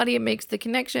when Claudia makes the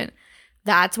connection.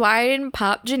 That's why I didn't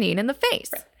pop Janine in the face.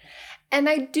 Right. And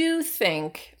I do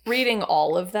think, reading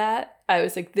all of that, I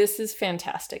was like, this is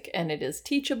fantastic, and it is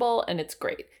teachable, and it's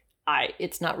great.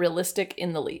 It's not realistic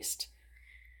in the least.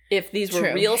 If these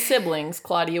were real siblings,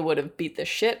 Claudia would have beat the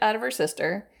shit out of her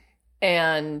sister,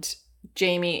 and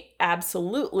Jamie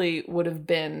absolutely would have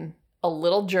been a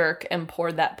little jerk and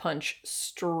poured that punch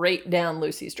straight down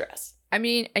Lucy's dress. I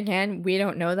mean, again, we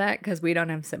don't know that because we don't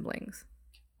have siblings.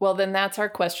 Well, then that's our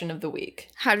question of the week.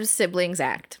 How do siblings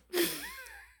act?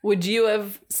 Would you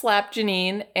have slapped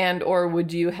Janine and or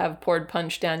would you have poured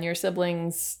punch down your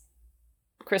sibling's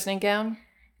christening gown?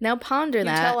 Now ponder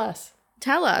that. Tell us.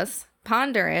 Tell us.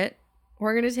 Ponder it.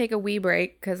 We're going to take a wee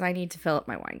break because I need to fill up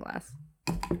my wine glass.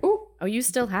 Ooh. Oh, you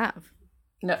still have?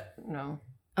 No.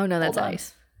 Oh, no, that's Hold on.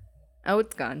 ice. Oh,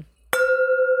 it's gone.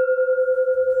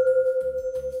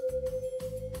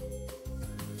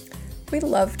 We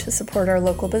love to support our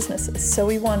local businesses, so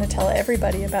we want to tell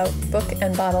everybody about Book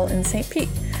and Bottle in St. Pete.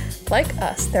 Like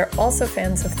us, they're also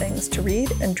fans of things to read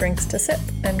and drinks to sip,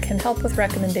 and can help with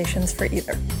recommendations for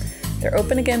either. They're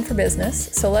open again for business,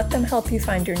 so let them help you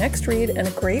find your next read and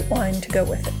a great wine to go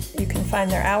with it. You can find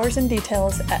their hours and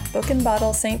details at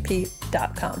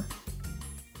bookandbottlestpete.com.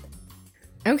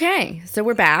 Okay, so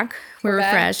we're back. We're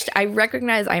refreshed. I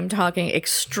recognize I'm talking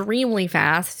extremely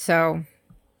fast, so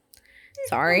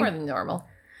sorry. More than normal.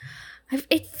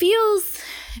 It feels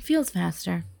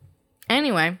faster.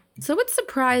 Anyway, so what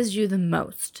surprised you the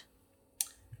most?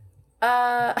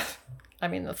 I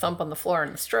mean, the thump on the floor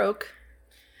and the stroke.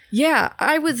 Yeah,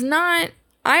 I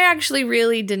actually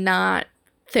really did not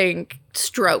think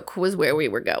stroke was where we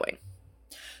were going.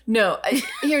 No,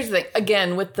 here's the thing.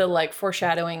 Again, with the like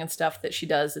foreshadowing and stuff that she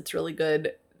does, it's really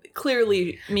good.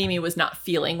 Clearly, Mimi was not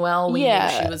feeling well. We knew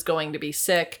she was going to be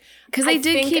sick. Because I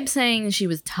did keep saying she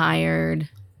was tired.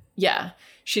 Yeah,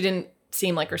 she didn't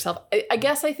seem like herself. I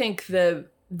guess I think the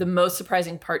most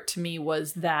surprising part to me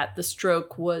was that the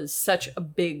stroke was such a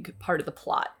big part of the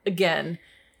plot. Again,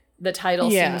 the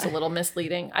title seems a little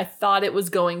misleading. I thought it was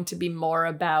going to be more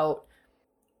about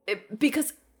it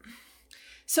because.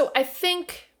 So I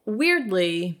think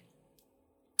weirdly,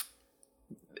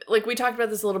 like we talked about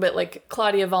this a little bit, like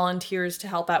Claudia volunteers to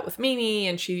help out with Mimi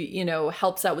and she,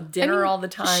 helps out with dinner all the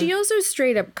time. She also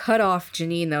straight up cut off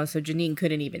Janine though, so Janine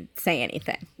couldn't even say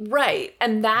anything. Right.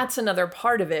 And that's another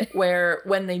part of it where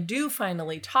when they do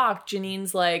finally talk,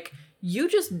 Janine's like, you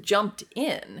just jumped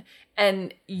in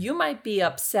and you might be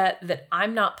upset that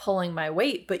I'm not pulling my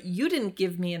weight, but you didn't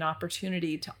give me an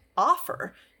opportunity to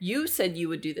offer. You said you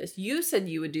would do this. You said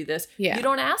you would do this. Yeah. You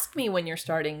don't ask me when you're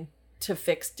starting to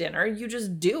fix dinner. You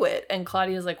just do it. And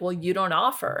Claudia's like, well, you don't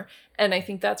offer. And I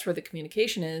think that's where the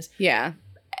communication is. Yeah.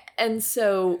 And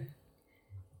so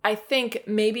I think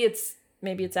maybe it's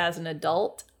as an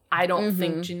adult. I don't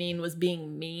think Janine was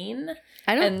being mean.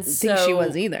 I don't think she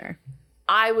was either.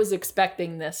 I was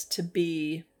expecting this to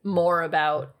be more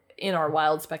about, in our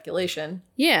wild speculation,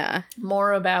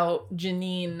 more about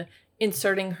Janine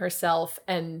inserting herself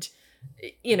and,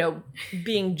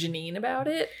 being Janine about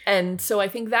it. And so I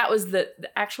think that was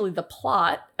actually the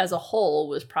plot as a whole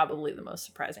was probably the most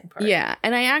surprising part. Yeah.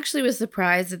 And I actually was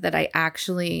surprised that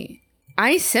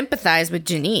I sympathized with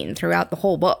Janine throughout the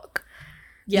whole book.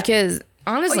 Yeah. Because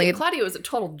honestly, Claudia was a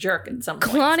total jerk at some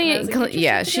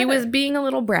point. She was being a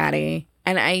little bratty.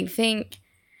 And I think,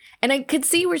 and I could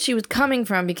see where she was coming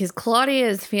from because Claudia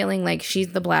is feeling like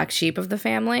she's the black sheep of the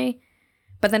family.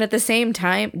 But then at the same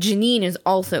time, Janine is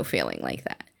also feeling like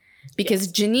that. Because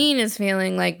Janine is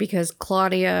feeling like because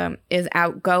Claudia is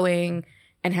outgoing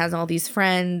and has all these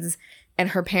friends and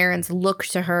her parents look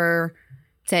to her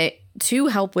to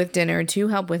help with dinner, to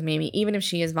help with Mimi, even if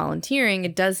she is volunteering,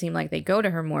 it does seem like they go to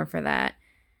her more for that.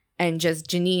 And just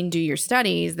Janine, do your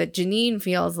studies, that Janine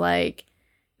feels like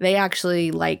they actually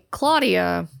like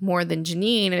Claudia more than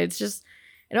Janine. And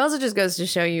it also just goes to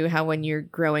show you how when you're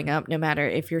growing up, no matter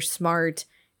if you're smart,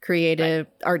 creative,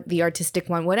 the artistic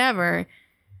one, whatever,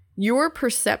 your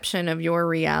perception of your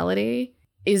reality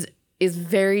is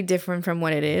very different from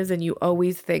what it is. And you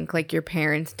always think like your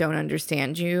parents don't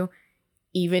understand you.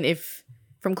 Even if,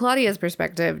 from Claudia's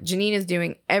perspective, Janine is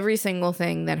doing every single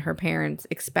thing that her parents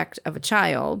expect of a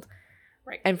child.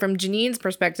 Right. And from Janine's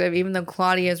perspective, even though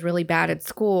Claudia is really bad at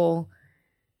school,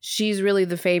 she's really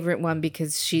the favorite one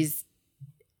because she's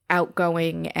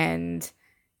outgoing and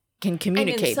can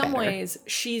communicate and in some better. ways,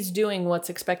 she's doing what's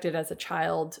expected as a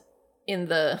child in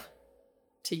the,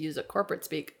 to use a corporate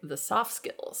speak, the soft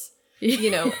skills,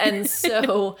 and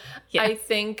so I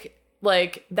think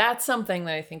like that's something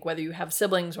that I think whether you have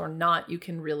siblings or not, you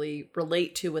can really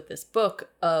relate to with this book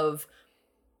of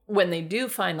when they do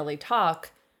finally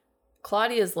talk,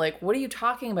 Claudia's like, what are you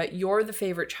talking about? You're the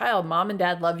favorite child. Mom and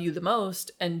dad love you the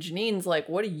most. And Janine's like,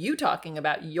 what are you talking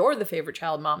about? You're the favorite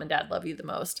child. Mom and dad love you the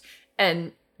most.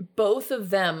 And both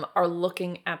of them are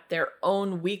looking at their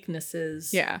own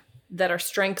weaknesses that are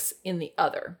strengths in the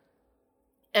other.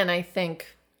 And I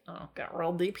think, got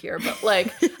real deep here, but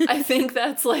like, I think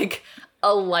that's like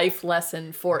a life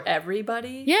lesson for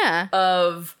everybody. Yeah.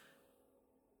 Of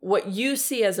what you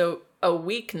see as a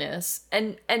weakness,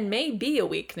 and may be a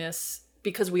weakness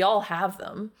because we all have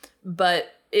them,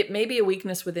 but it may be a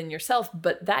weakness within yourself,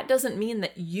 but that doesn't mean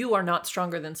that you are not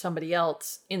stronger than somebody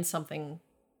else in something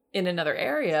in another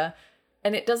area.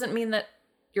 And it doesn't mean that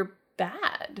you're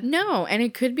bad. No, and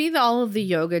it could be all of the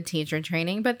yoga teacher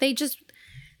training, but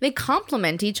they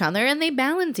complement each other and they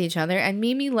balance each other. And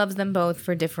Mimi loves them both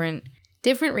for different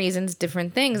reasons,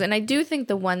 different things. And I do think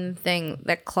the one thing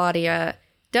that Claudia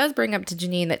does bring up to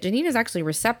Janine that Janine is actually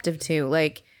receptive to,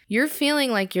 like, you're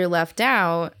feeling like you're left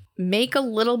out, make a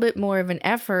little bit more of an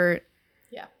effort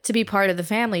to be part of the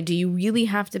family. Do you really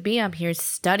have to be up here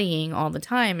studying all the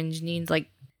time? And Janine's like,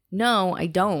 no, I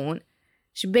don't.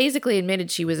 She basically admitted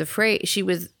she was afraid.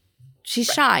 She's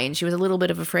shy and she was a little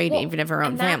bit of afraid even of her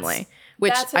own family,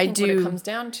 which I do what it comes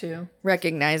down to.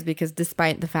 Recognize, because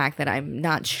despite the fact that I'm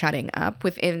not shutting up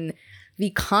within the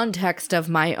context of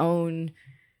my own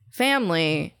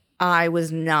family, I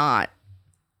was not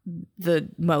the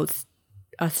most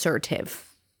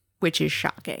assertive, which is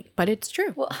shocking, but it's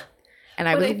true. Well, and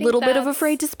I was a little bit of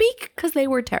afraid to speak because they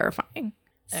were terrifying.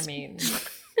 I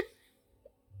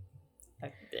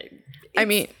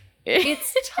mean,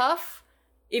 it's tough.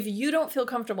 If you don't feel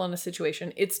comfortable in a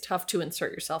situation, it's tough to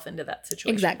insert yourself into that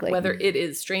situation. Exactly. Whether it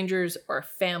is strangers or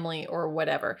family or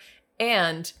whatever.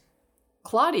 And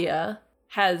Claudia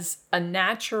has a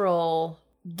natural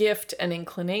gift and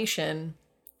inclination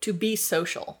to be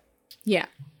social. Yeah.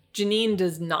 Janine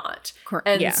does not. Correct.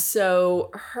 And so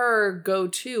her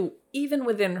go-to, even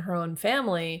within her own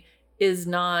family, is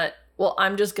not, well,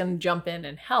 I'm just going to jump in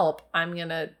and help. I'm going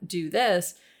to do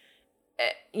this.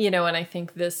 And I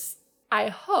think this, I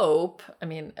hope,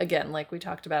 again, like we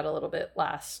talked about a little bit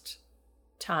last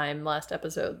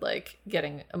episode, like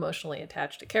getting emotionally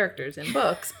attached to characters in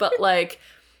books, but like,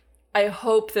 I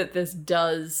hope that this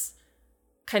does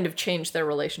kind of change their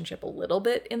relationship a little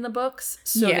bit in the books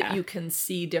so that you can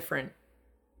see different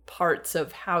parts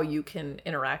of how you can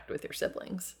interact with your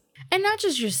siblings. And not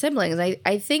just your siblings.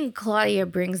 I think Claudia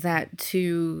brings that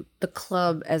to the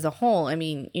club as a whole. I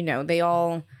mean, they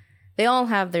all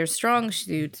have their strong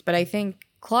suits, but I think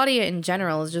Claudia in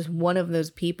general is just one of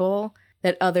those people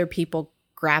that other people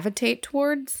gravitate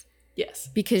towards. Yes.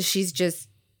 Because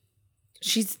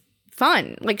she's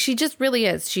fun. Like, she just really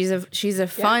is. She's a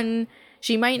fun,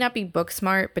 she might not be book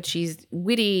smart, but she's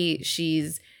witty.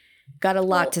 She's got a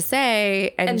lot to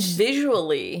say. And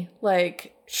visually,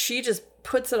 like, she just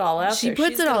puts it all out there.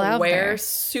 She's gonna wear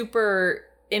super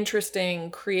interesting,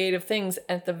 creative things.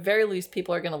 At the very least,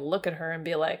 people are going to look at her and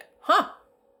be like, huh,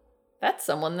 that's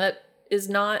someone that is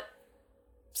not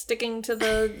sticking to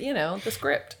the, the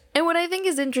script. And what I think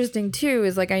is interesting, too,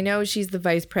 is, like, I know she's the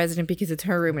vice president because it's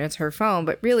her room and it's her phone,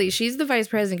 but really, she's the vice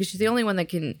president because she's the only one that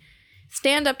can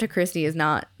stand up to Christy is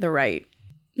not the right.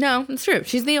 No, it's true.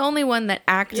 She's the only one that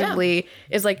actively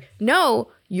is like,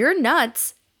 no, you're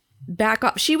nuts. Back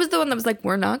off. She was the one that was like,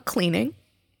 we're not cleaning.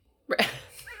 Right.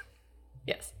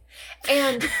 Yes.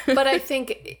 But I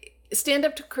think stand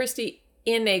up to Christy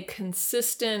in a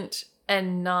consistent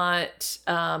and not,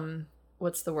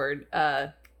 what's the word?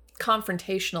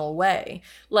 Confrontational way.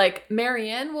 Like,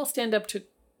 Marianne will stand up to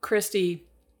Christy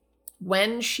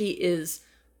when she is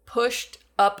pushed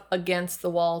up against the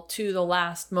wall to the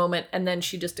last moment, and then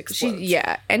she just explodes.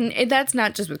 And that's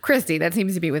not just with Christy. That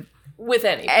seems to be with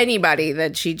anybody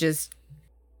that she just.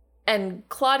 And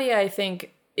Claudia, I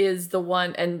think, is the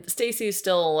one, and Stacy's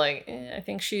still like, I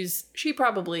think she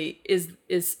probably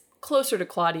is closer to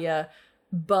Claudia,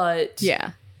 but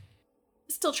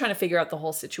still trying to figure out the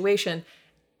whole situation.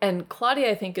 And Claudia,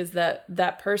 I think, is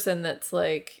that person that's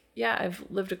like, yeah, I've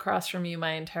lived across from you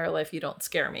my entire life. You don't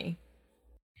scare me.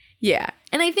 Yeah.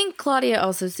 And I think Claudia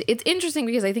also, it's interesting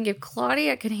because I think if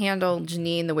Claudia could handle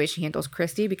Janine the way she handles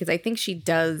Christy, because I think she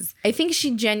does, I think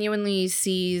she genuinely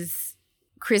sees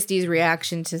Christy's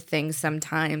reaction to things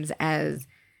sometimes as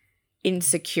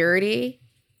insecurity,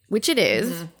 which it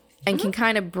is, and can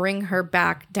kind of bring her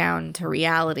back down to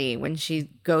reality when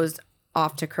she goes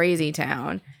off to crazy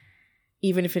town,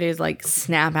 even if it is like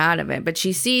snap out of it. But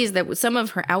she sees that some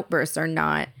of her outbursts are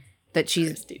not that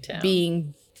she's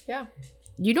being. Yeah.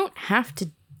 You don't have to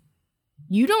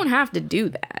do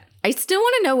that. I still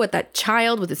want to know what that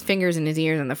child with his fingers in his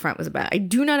ears in the front was about. I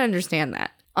do not understand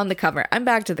that. on the cover. I'm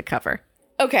back to the cover.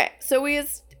 Okay, so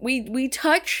we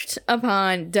touched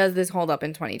upon, does this hold up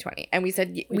in 2020? And we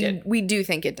said we do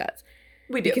think it does.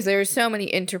 We do. Because there are so many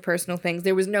interpersonal things.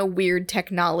 There was no weird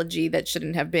technology that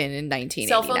shouldn't have been in 1989.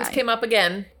 Cell phones came up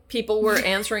again. People were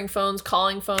answering phones,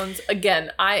 calling phones.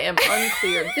 Again, I am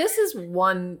unclear. This is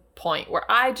one point where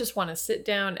I just want to sit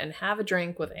down and have a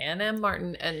drink with Ann M.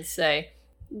 Martin and say,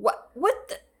 what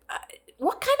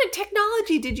kind of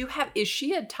technology did you have? Is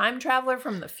she a time traveler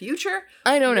from the future?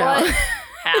 I don't know. What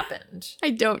happened? I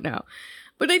don't know.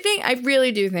 But I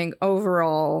really do think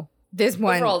overall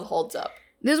holds up.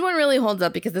 This one really holds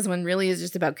up because this one really is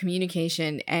just about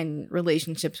communication and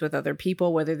relationships with other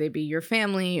people, whether they be your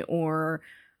family or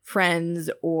friends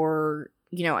or,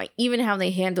 you know, even how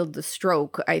they handled the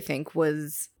stroke, I think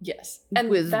was and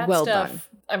was that well stuff, done.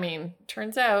 I mean,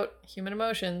 turns out human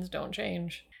emotions don't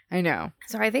change. I know.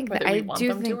 So I think whether that we want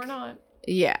them to or not.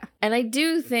 Yeah. And I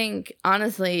do think,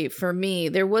 honestly, for me,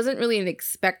 there wasn't really an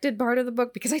expected part of the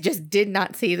book because I just did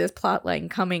not see this plot line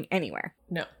coming anywhere.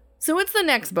 No. So what's the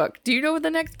next book? Do you know what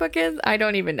the next book is? I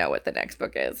don't even know what the next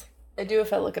book is. I do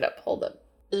if I look it up. Hold up.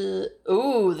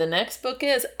 The next book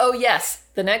is... Oh, yes.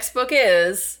 The next book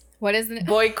is... What is it?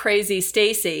 Boy Crazy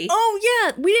Stacy. Oh,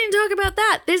 yeah. We didn't talk about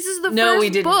that. This is the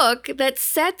first book that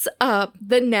sets up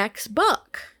the next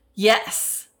book.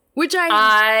 Yes. Which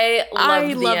I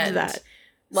loved that.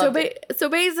 Loved so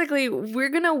basically, we're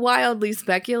going to wildly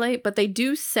speculate, but they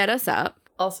do set us up.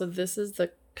 Also, this is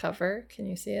the cover. Can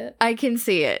you see it? I can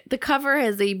see it. The cover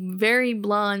has a very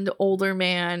blonde older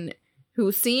man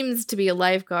who seems to be a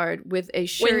lifeguard with a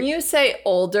shirt. When you say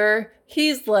older,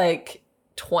 he's like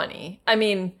 20. I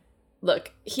mean,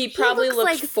 look, he probably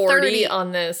looks like 40 30.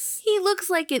 On this. He looks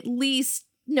like at least,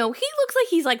 no, he looks like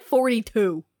he's like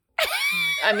 42.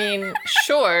 I mean,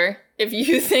 sure, if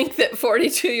you think that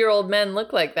 42-year-old men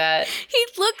look like that. He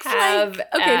looks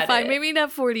okay, fine, maybe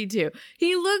not 42.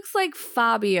 He looks like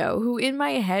Fabio, who in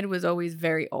my head was always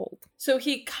very old. So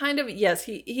he kind of, yes,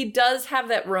 he does have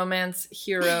that romance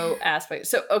hero aspect.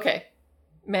 So, okay,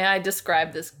 may I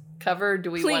describe this cover? Do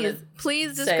we want to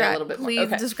say a little bit more? Please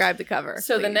describe the cover.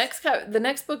 So the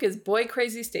next book is Boy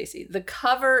Crazy Stacy. The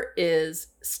cover is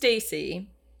Stacy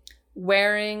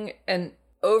wearing an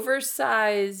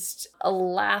oversized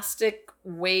elastic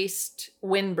waist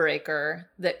windbreaker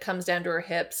that comes down to her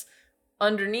hips.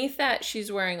 Underneath that,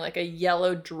 she's wearing like a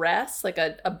yellow dress, like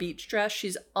a beach dress.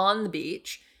 She's on the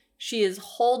beach. She is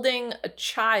holding a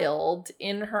child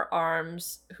in her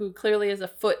arms who clearly has a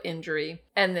foot injury.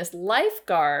 And this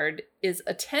lifeguard is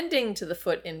attending to the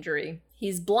foot injury.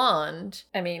 He's blonde.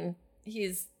 I mean,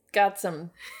 he's got some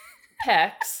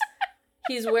pecs.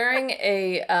 He's wearing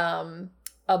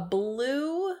a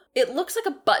blue, it looks like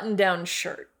a button-down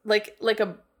shirt. Like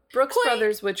a Brooks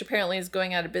Brothers, which apparently is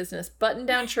going out of business,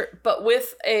 button-down shirt, but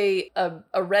with a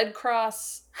Red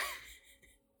Cross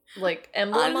like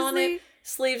emblem on it.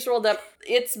 Sleeves rolled up.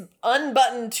 It's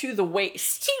unbuttoned to the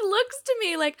waist. He looks to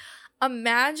me like,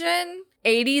 imagine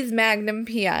 80s Magnum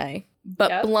PI,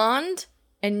 but blonde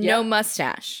and no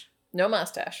mustache. No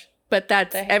mustache. But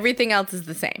everything else is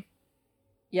the same.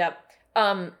 Yep.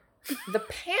 The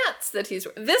pants that he's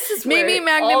wearing. This is maybe where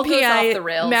Magnum all PI. Goes off the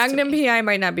rails Magnum PI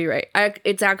might not be right.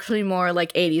 It's actually more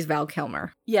like 80s Val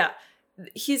Kilmer. Yeah,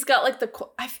 he's got like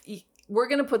we're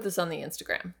gonna put this on the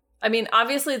Instagram. I mean,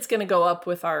 obviously, it's gonna go up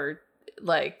with our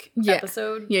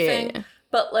episode thing. Yeah.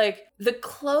 But like the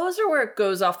clothes are where it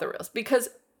goes off the rails because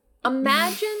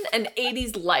imagine an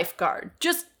 80s lifeguard.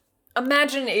 Just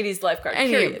imagine an 80s lifeguard.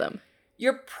 Any of them.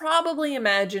 You're probably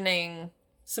imagining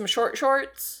some short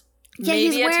shorts. Yeah,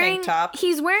 maybe a tank top.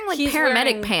 He's wearing like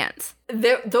paramedic pants.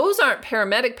 Those aren't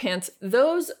paramedic pants.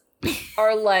 Those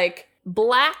are like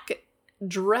black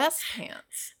dress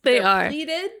pants. They're are.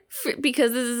 Pleated.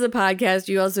 Because this is a podcast,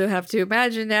 you also have to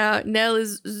imagine now Nell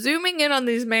is zooming in on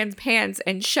this man's pants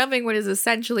and shoving what is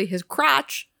essentially his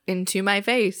crotch into my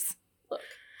face. Look,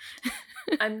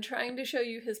 I'm trying to show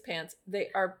you his pants. They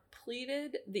are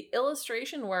pleated. The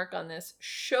illustration work on this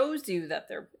shows you that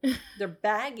they're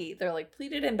baggy. They're like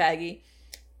pleated and baggy.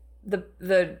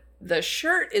 The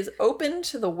shirt is open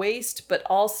to the waist, but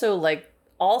also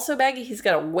baggy. He's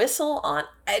got a whistle on.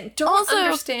 I don't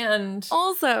understand.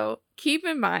 Also, keep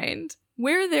in mind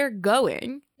where they're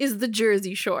going is the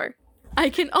Jersey Shore. I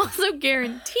can also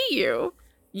guarantee you,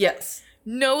 yes,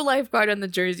 no lifeguard on the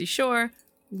Jersey Shore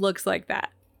looks like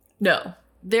that. No,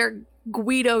 they're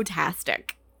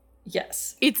Guido-tastic.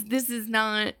 Yes.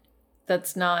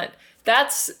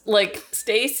 That's like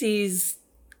Stacy's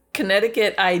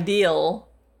Connecticut ideal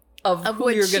of who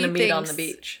you're going to meet on the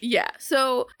beach. Yeah.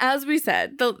 So as we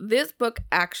said, this book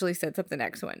actually sets up the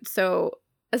next one. So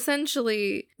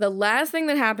essentially, the last thing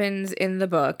that happens in the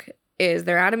book is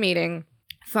they're at a meeting,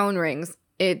 phone rings,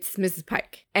 it's Mrs.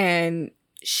 Pike, and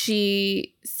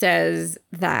she says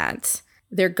that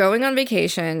they're going on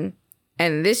vacation,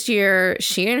 and this year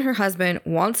she and her husband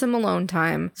want some alone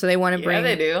time, so they want to bring... Yeah,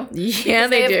 they do. Yeah,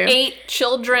 they do. have 8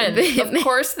 children. Of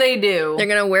course they do. They're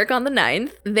going to work on the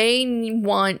 9th. They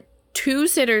want 2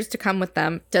 sitters to come with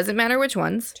them, doesn't matter which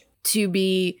ones, to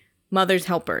be mother's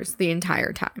helpers the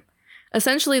entire time.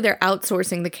 Essentially, they're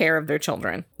outsourcing the care of their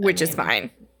children, which is fine.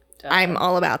 I'm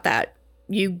all about that.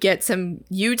 You get some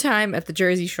you time at the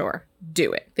Jersey Shore.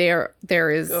 Do it. There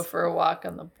is... Go for a walk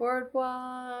on the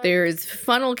boardwalk. There's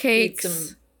funnel cakes. Eat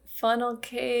some funnel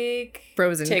cake.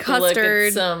 Frozen Take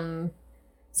custard. A look at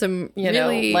some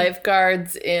really,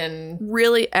 lifeguards in...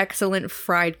 Really excellent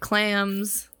fried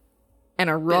clams. And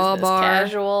a raw business bar.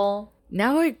 Casual.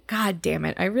 Now, God damn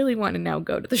it. I really want to now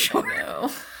go to the shore. I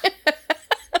know.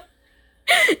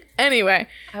 Anyway.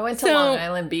 I went to Long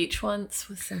Island Beach once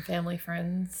with some family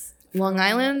friends. Long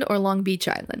Island or Long Beach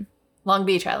Island? Long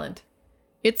Beach Island.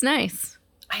 It's nice.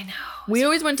 I know. We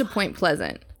always went to Point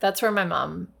Pleasant. That's where my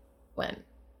mom went.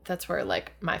 That's where,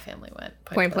 like, my family went.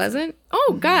 Point Pleasant?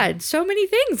 Oh, God. So many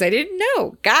things I didn't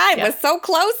know. God, we're so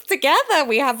close together.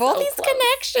 We have all these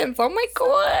connections. Oh, my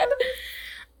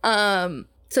God.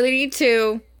 So they need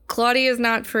to... Claudia's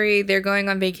not free. They're going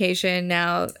on vacation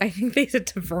now. I think they said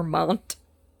to Vermont,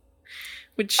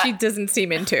 which she doesn't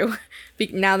seem into.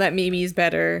 Now that Mimi's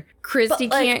better. Christy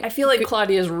can't... I feel like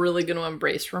Claudia's really going to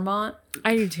embrace Vermont.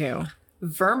 I do too.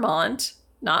 Vermont,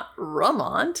 not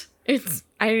Vermont. I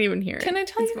didn't even hear it. Can I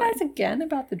tell you guys again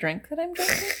about the drink that I'm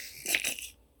drinking?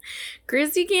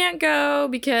 Christy can't go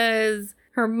because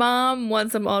her mom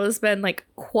wants them all to spend like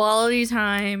quality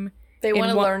time. They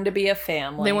want to learn to be a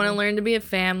family. They want to learn to be a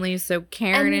family. So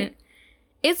Karen,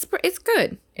 it's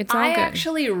good. It's all good. I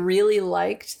actually really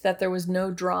liked that there was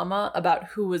no drama about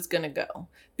who was going to go,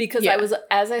 because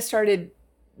as I started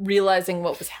realizing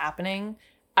what was happening,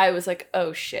 I was like,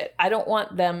 oh shit, I don't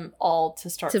want them all to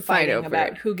start fighting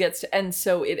about who gets to, and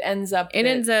so it ends up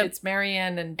it's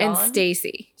Marianne and Dawn. And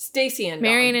Stacy. Stacy and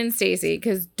Marianne and Stacy,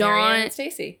 because Dawn Marianne and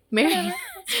Stacy.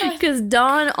 Because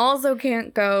Dawn also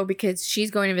can't go because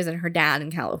she's going to visit her dad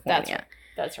in California.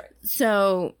 That's right.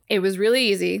 So it was really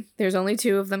easy. There's only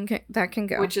 2 of them that can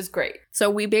go, which is great. So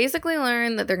we basically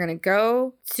learned that they're going to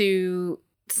go to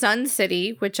Sun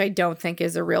City, which I don't think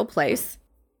is a real place.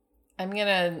 I'm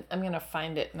gonna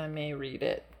find it and I may read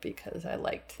it because I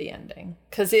liked the ending.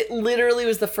 Because it literally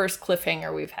was the first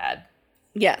cliffhanger we've had.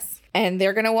 Yes. And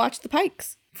they're gonna watch the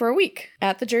Pikes for a week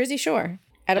at the Jersey Shore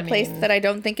at a place that I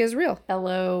don't think is real.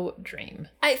 Hello, dream.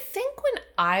 I think when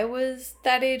I was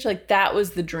that age, like that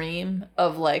was the dream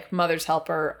of like mother's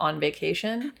helper on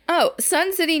vacation. Oh,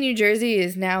 Sun City, New Jersey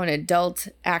is now an adult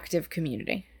active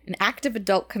community. An active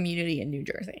adult community in New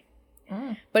Jersey.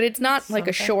 But it's not like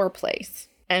a shore place.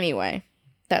 Anyway,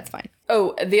 that's fine.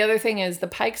 Oh, the other thing is the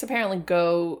Pikes apparently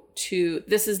go to...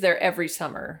 This is their every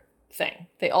summer thing.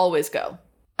 They always go.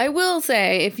 I will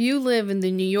say, if you live in the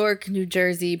New York, New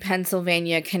Jersey,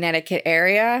 Pennsylvania, Connecticut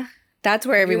area, that's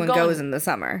where everyone goes in the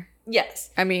summer.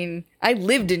 Yes. I mean, I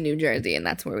lived in New Jersey, and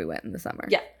that's where we went in the summer.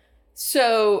 Yeah.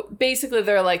 So basically,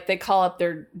 they're like, they call up,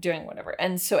 they're doing whatever.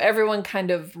 And so everyone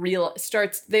kind of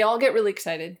they all get really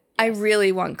excited. I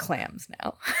really want clams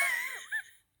now.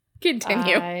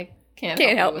 Continue. I can't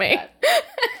help me.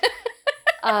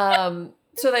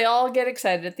 So they all get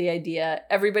excited at the idea.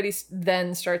 Everybody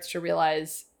then starts to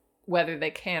realize whether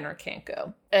they can or can't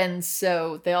go. And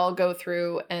so they all go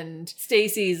through and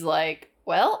Stacy's like,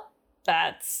 well,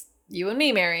 that's you and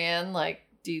me, Marianne. Like,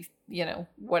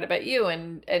 what about you?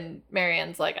 And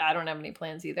Marianne's like, I don't have any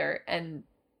plans either. And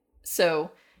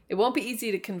so it won't be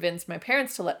easy to convince my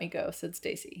parents to let me go, said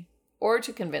Stacy. Or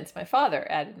to convince my father,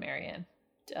 added Marianne.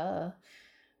 Duh.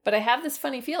 But I have this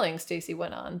funny feeling, Stacy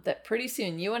went on, that pretty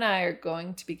soon you and I are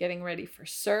going to be getting ready for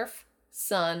surf,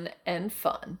 sun, and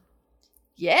fun.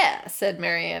 Yeah, said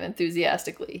Marianne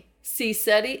enthusiastically. Sea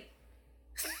City,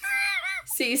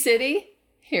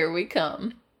 here we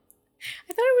come.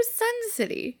 I thought it was Sun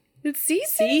City. It's Sea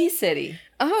City? Sea City.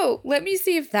 Oh, let me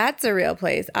see if that's a real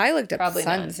place. I looked up Probably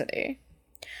Sun not. City.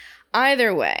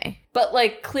 Either way. But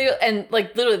like clear and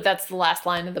like literally that's the last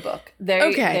line of the book.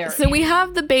 So we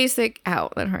have the basic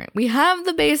we have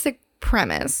the basic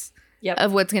premise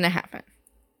of what's gonna happen.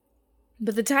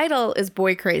 But the title is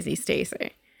Boy Crazy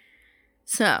Stacy.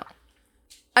 So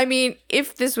I mean,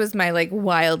 if this was my like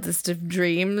wildest of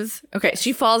dreams, okay,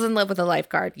 she falls in love with a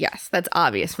lifeguard. Yes, that's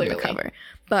obvious from the cover.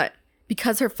 But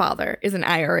because her father is an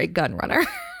IRA gun runner,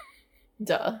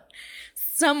 duh.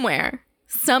 Somewhere,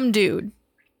 some dude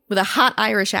with a hot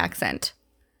Irish accent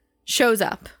shows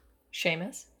up.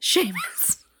 Seamus.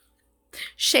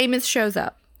 Seamus shows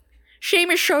up.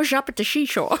 Seamus shows up at the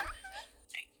seashore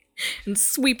and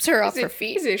sweeps her off her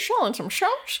feet. Is he shelling some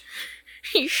shells?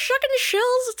 He's shucking the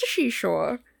shells at the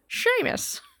seashore.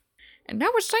 Seamus. And now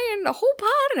we're saying the whole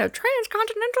part in a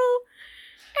transcontinental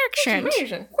accent.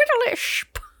 Amazing. With a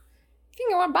lisp. Think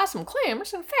you want to buy some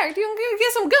clams? In fact, you can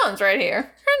get some guns right here. And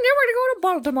then we're to go to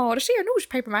Baltimore to see a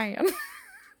newspaper man.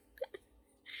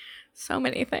 So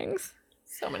many things.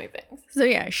 So many things. So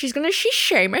yeah, she's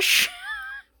Seamus.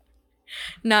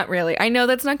 Not really. I know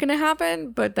that's not gonna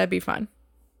happen, but that'd be fun.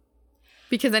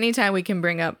 Because anytime we can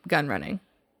bring up gun running.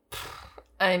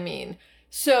 I mean,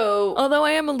 so... Although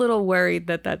I am a little worried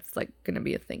that that's like gonna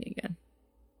be a thing again.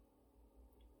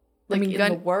 Like in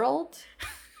the world?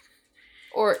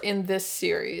 Or in this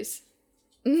series?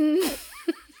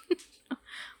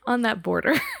 On that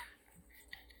border.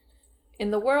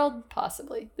 In the world,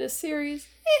 possibly. This series,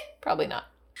 probably not.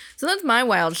 So that's my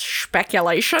wild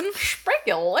speculation.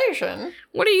 Speculation?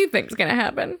 What do you think's gonna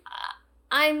happen?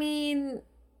 I mean,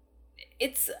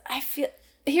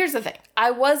 here's the thing.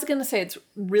 I was gonna say it's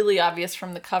really obvious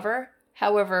from the cover.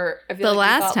 However, I feel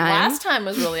last time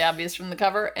was really obvious from the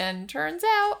cover, and turns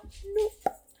out,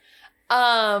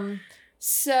 nope.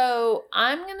 So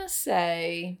I'm gonna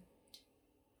say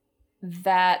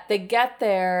that they get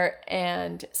there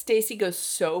and Stacy goes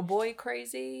so boy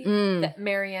crazy that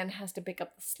Marianne has to pick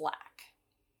up the slack.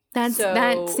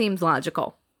 That seems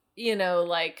logical. You know,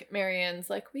 like Marianne's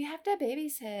like, we have to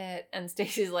babysit. And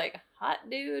Stacy's like, hot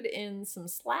dude in some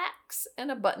slacks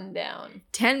and a button down.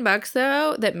 $10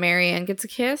 though, that Marianne gets a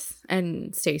kiss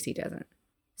and Stacy doesn't.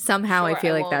 Somehow Sure, I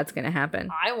feel like that's going to happen.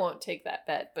 I won't take that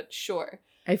bet, but sure.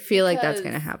 I feel like that's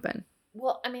going to happen.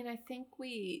 Well, I mean, I think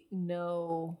we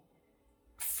know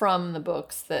from the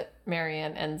books that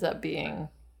Marianne ends up being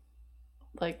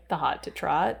like the hot to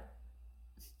trot.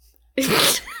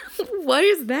 What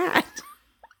is that?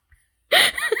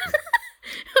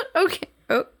 Okay.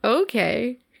 Oh,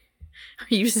 okay. Are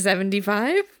you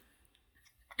 75?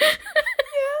 Yes.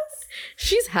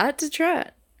 She's hot to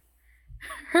trot.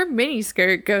 Her mini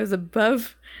skirt goes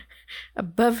above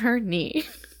her knee.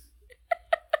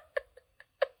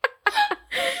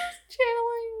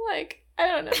 Channeling, like, I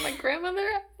don't know, my grandmother?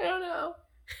 I don't know.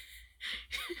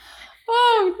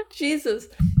 Oh, Jesus.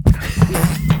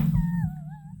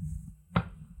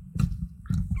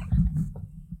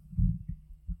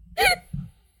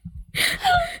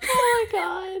 Oh my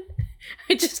God.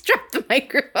 I just dropped the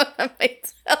microphone on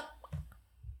myself.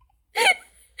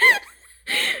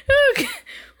 Okay.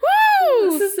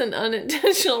 Woo! This is an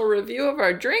unintentional review of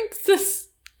our drinks this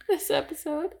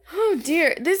episode. Oh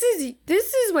dear. This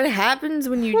is what happens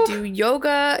when you do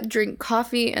yoga, drink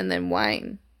coffee, and then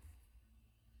wine.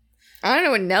 I don't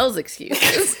know what Nell's excuse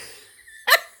is.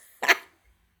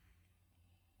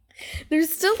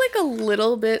 There's still like a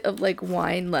little bit of like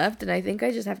wine left, and I think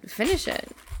I just have to finish it.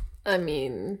 I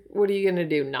mean, what are you going to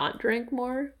do? Not drink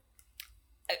more?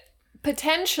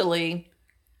 Potentially,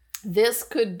 this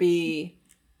could be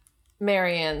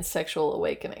Marianne's sexual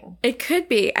awakening. It could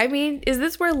be. I mean, is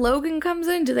this where Logan comes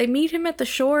in? Do they meet him at the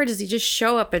shore, or does he just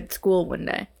show up at school one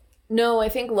day? No, I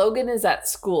think Logan is at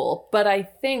school, but I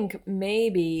think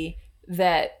maybe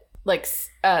that like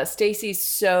Stacy's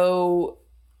so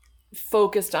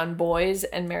focused on boys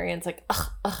and Marianne's like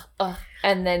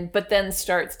and then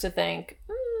starts to think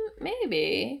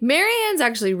maybe Marianne's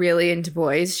actually really into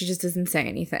boys. She just doesn't say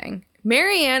anything.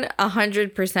 Marianne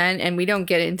 100%, and we don't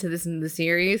get into this in the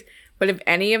series, but if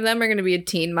any of them are going to be a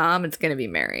teen mom, it's going to be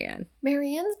Marianne.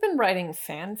 Marianne's been writing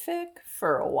fanfic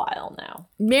for a while now.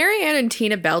 Marianne and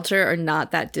Tina Belcher are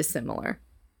not that dissimilar.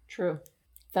 True.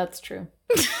 That's true.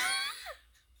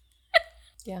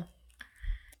 Yeah.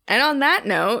 And on that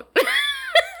note,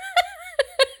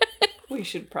 we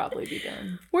should probably be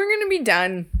done. We're going to be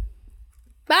done.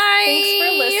 Bye. Thanks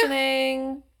for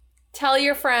listening. Tell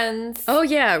your friends. Oh,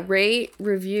 yeah. Rate,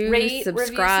 review,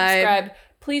 subscribe.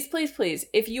 Please, please, please.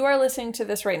 If you are listening to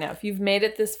this right now, if you've made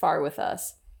it this far with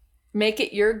us, make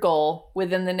it your goal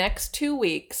within the next 2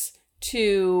 weeks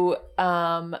to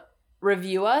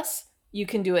review us. You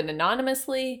can do it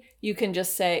anonymously. You can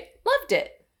just say, loved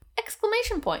it.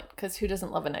 Exclamation point, because who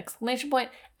doesn't love an exclamation point?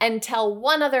 And tell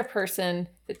one other person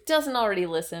that doesn't already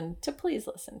listen to please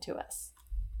listen to us.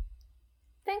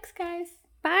 Thanks, guys.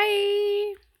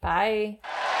 Bye. Bye.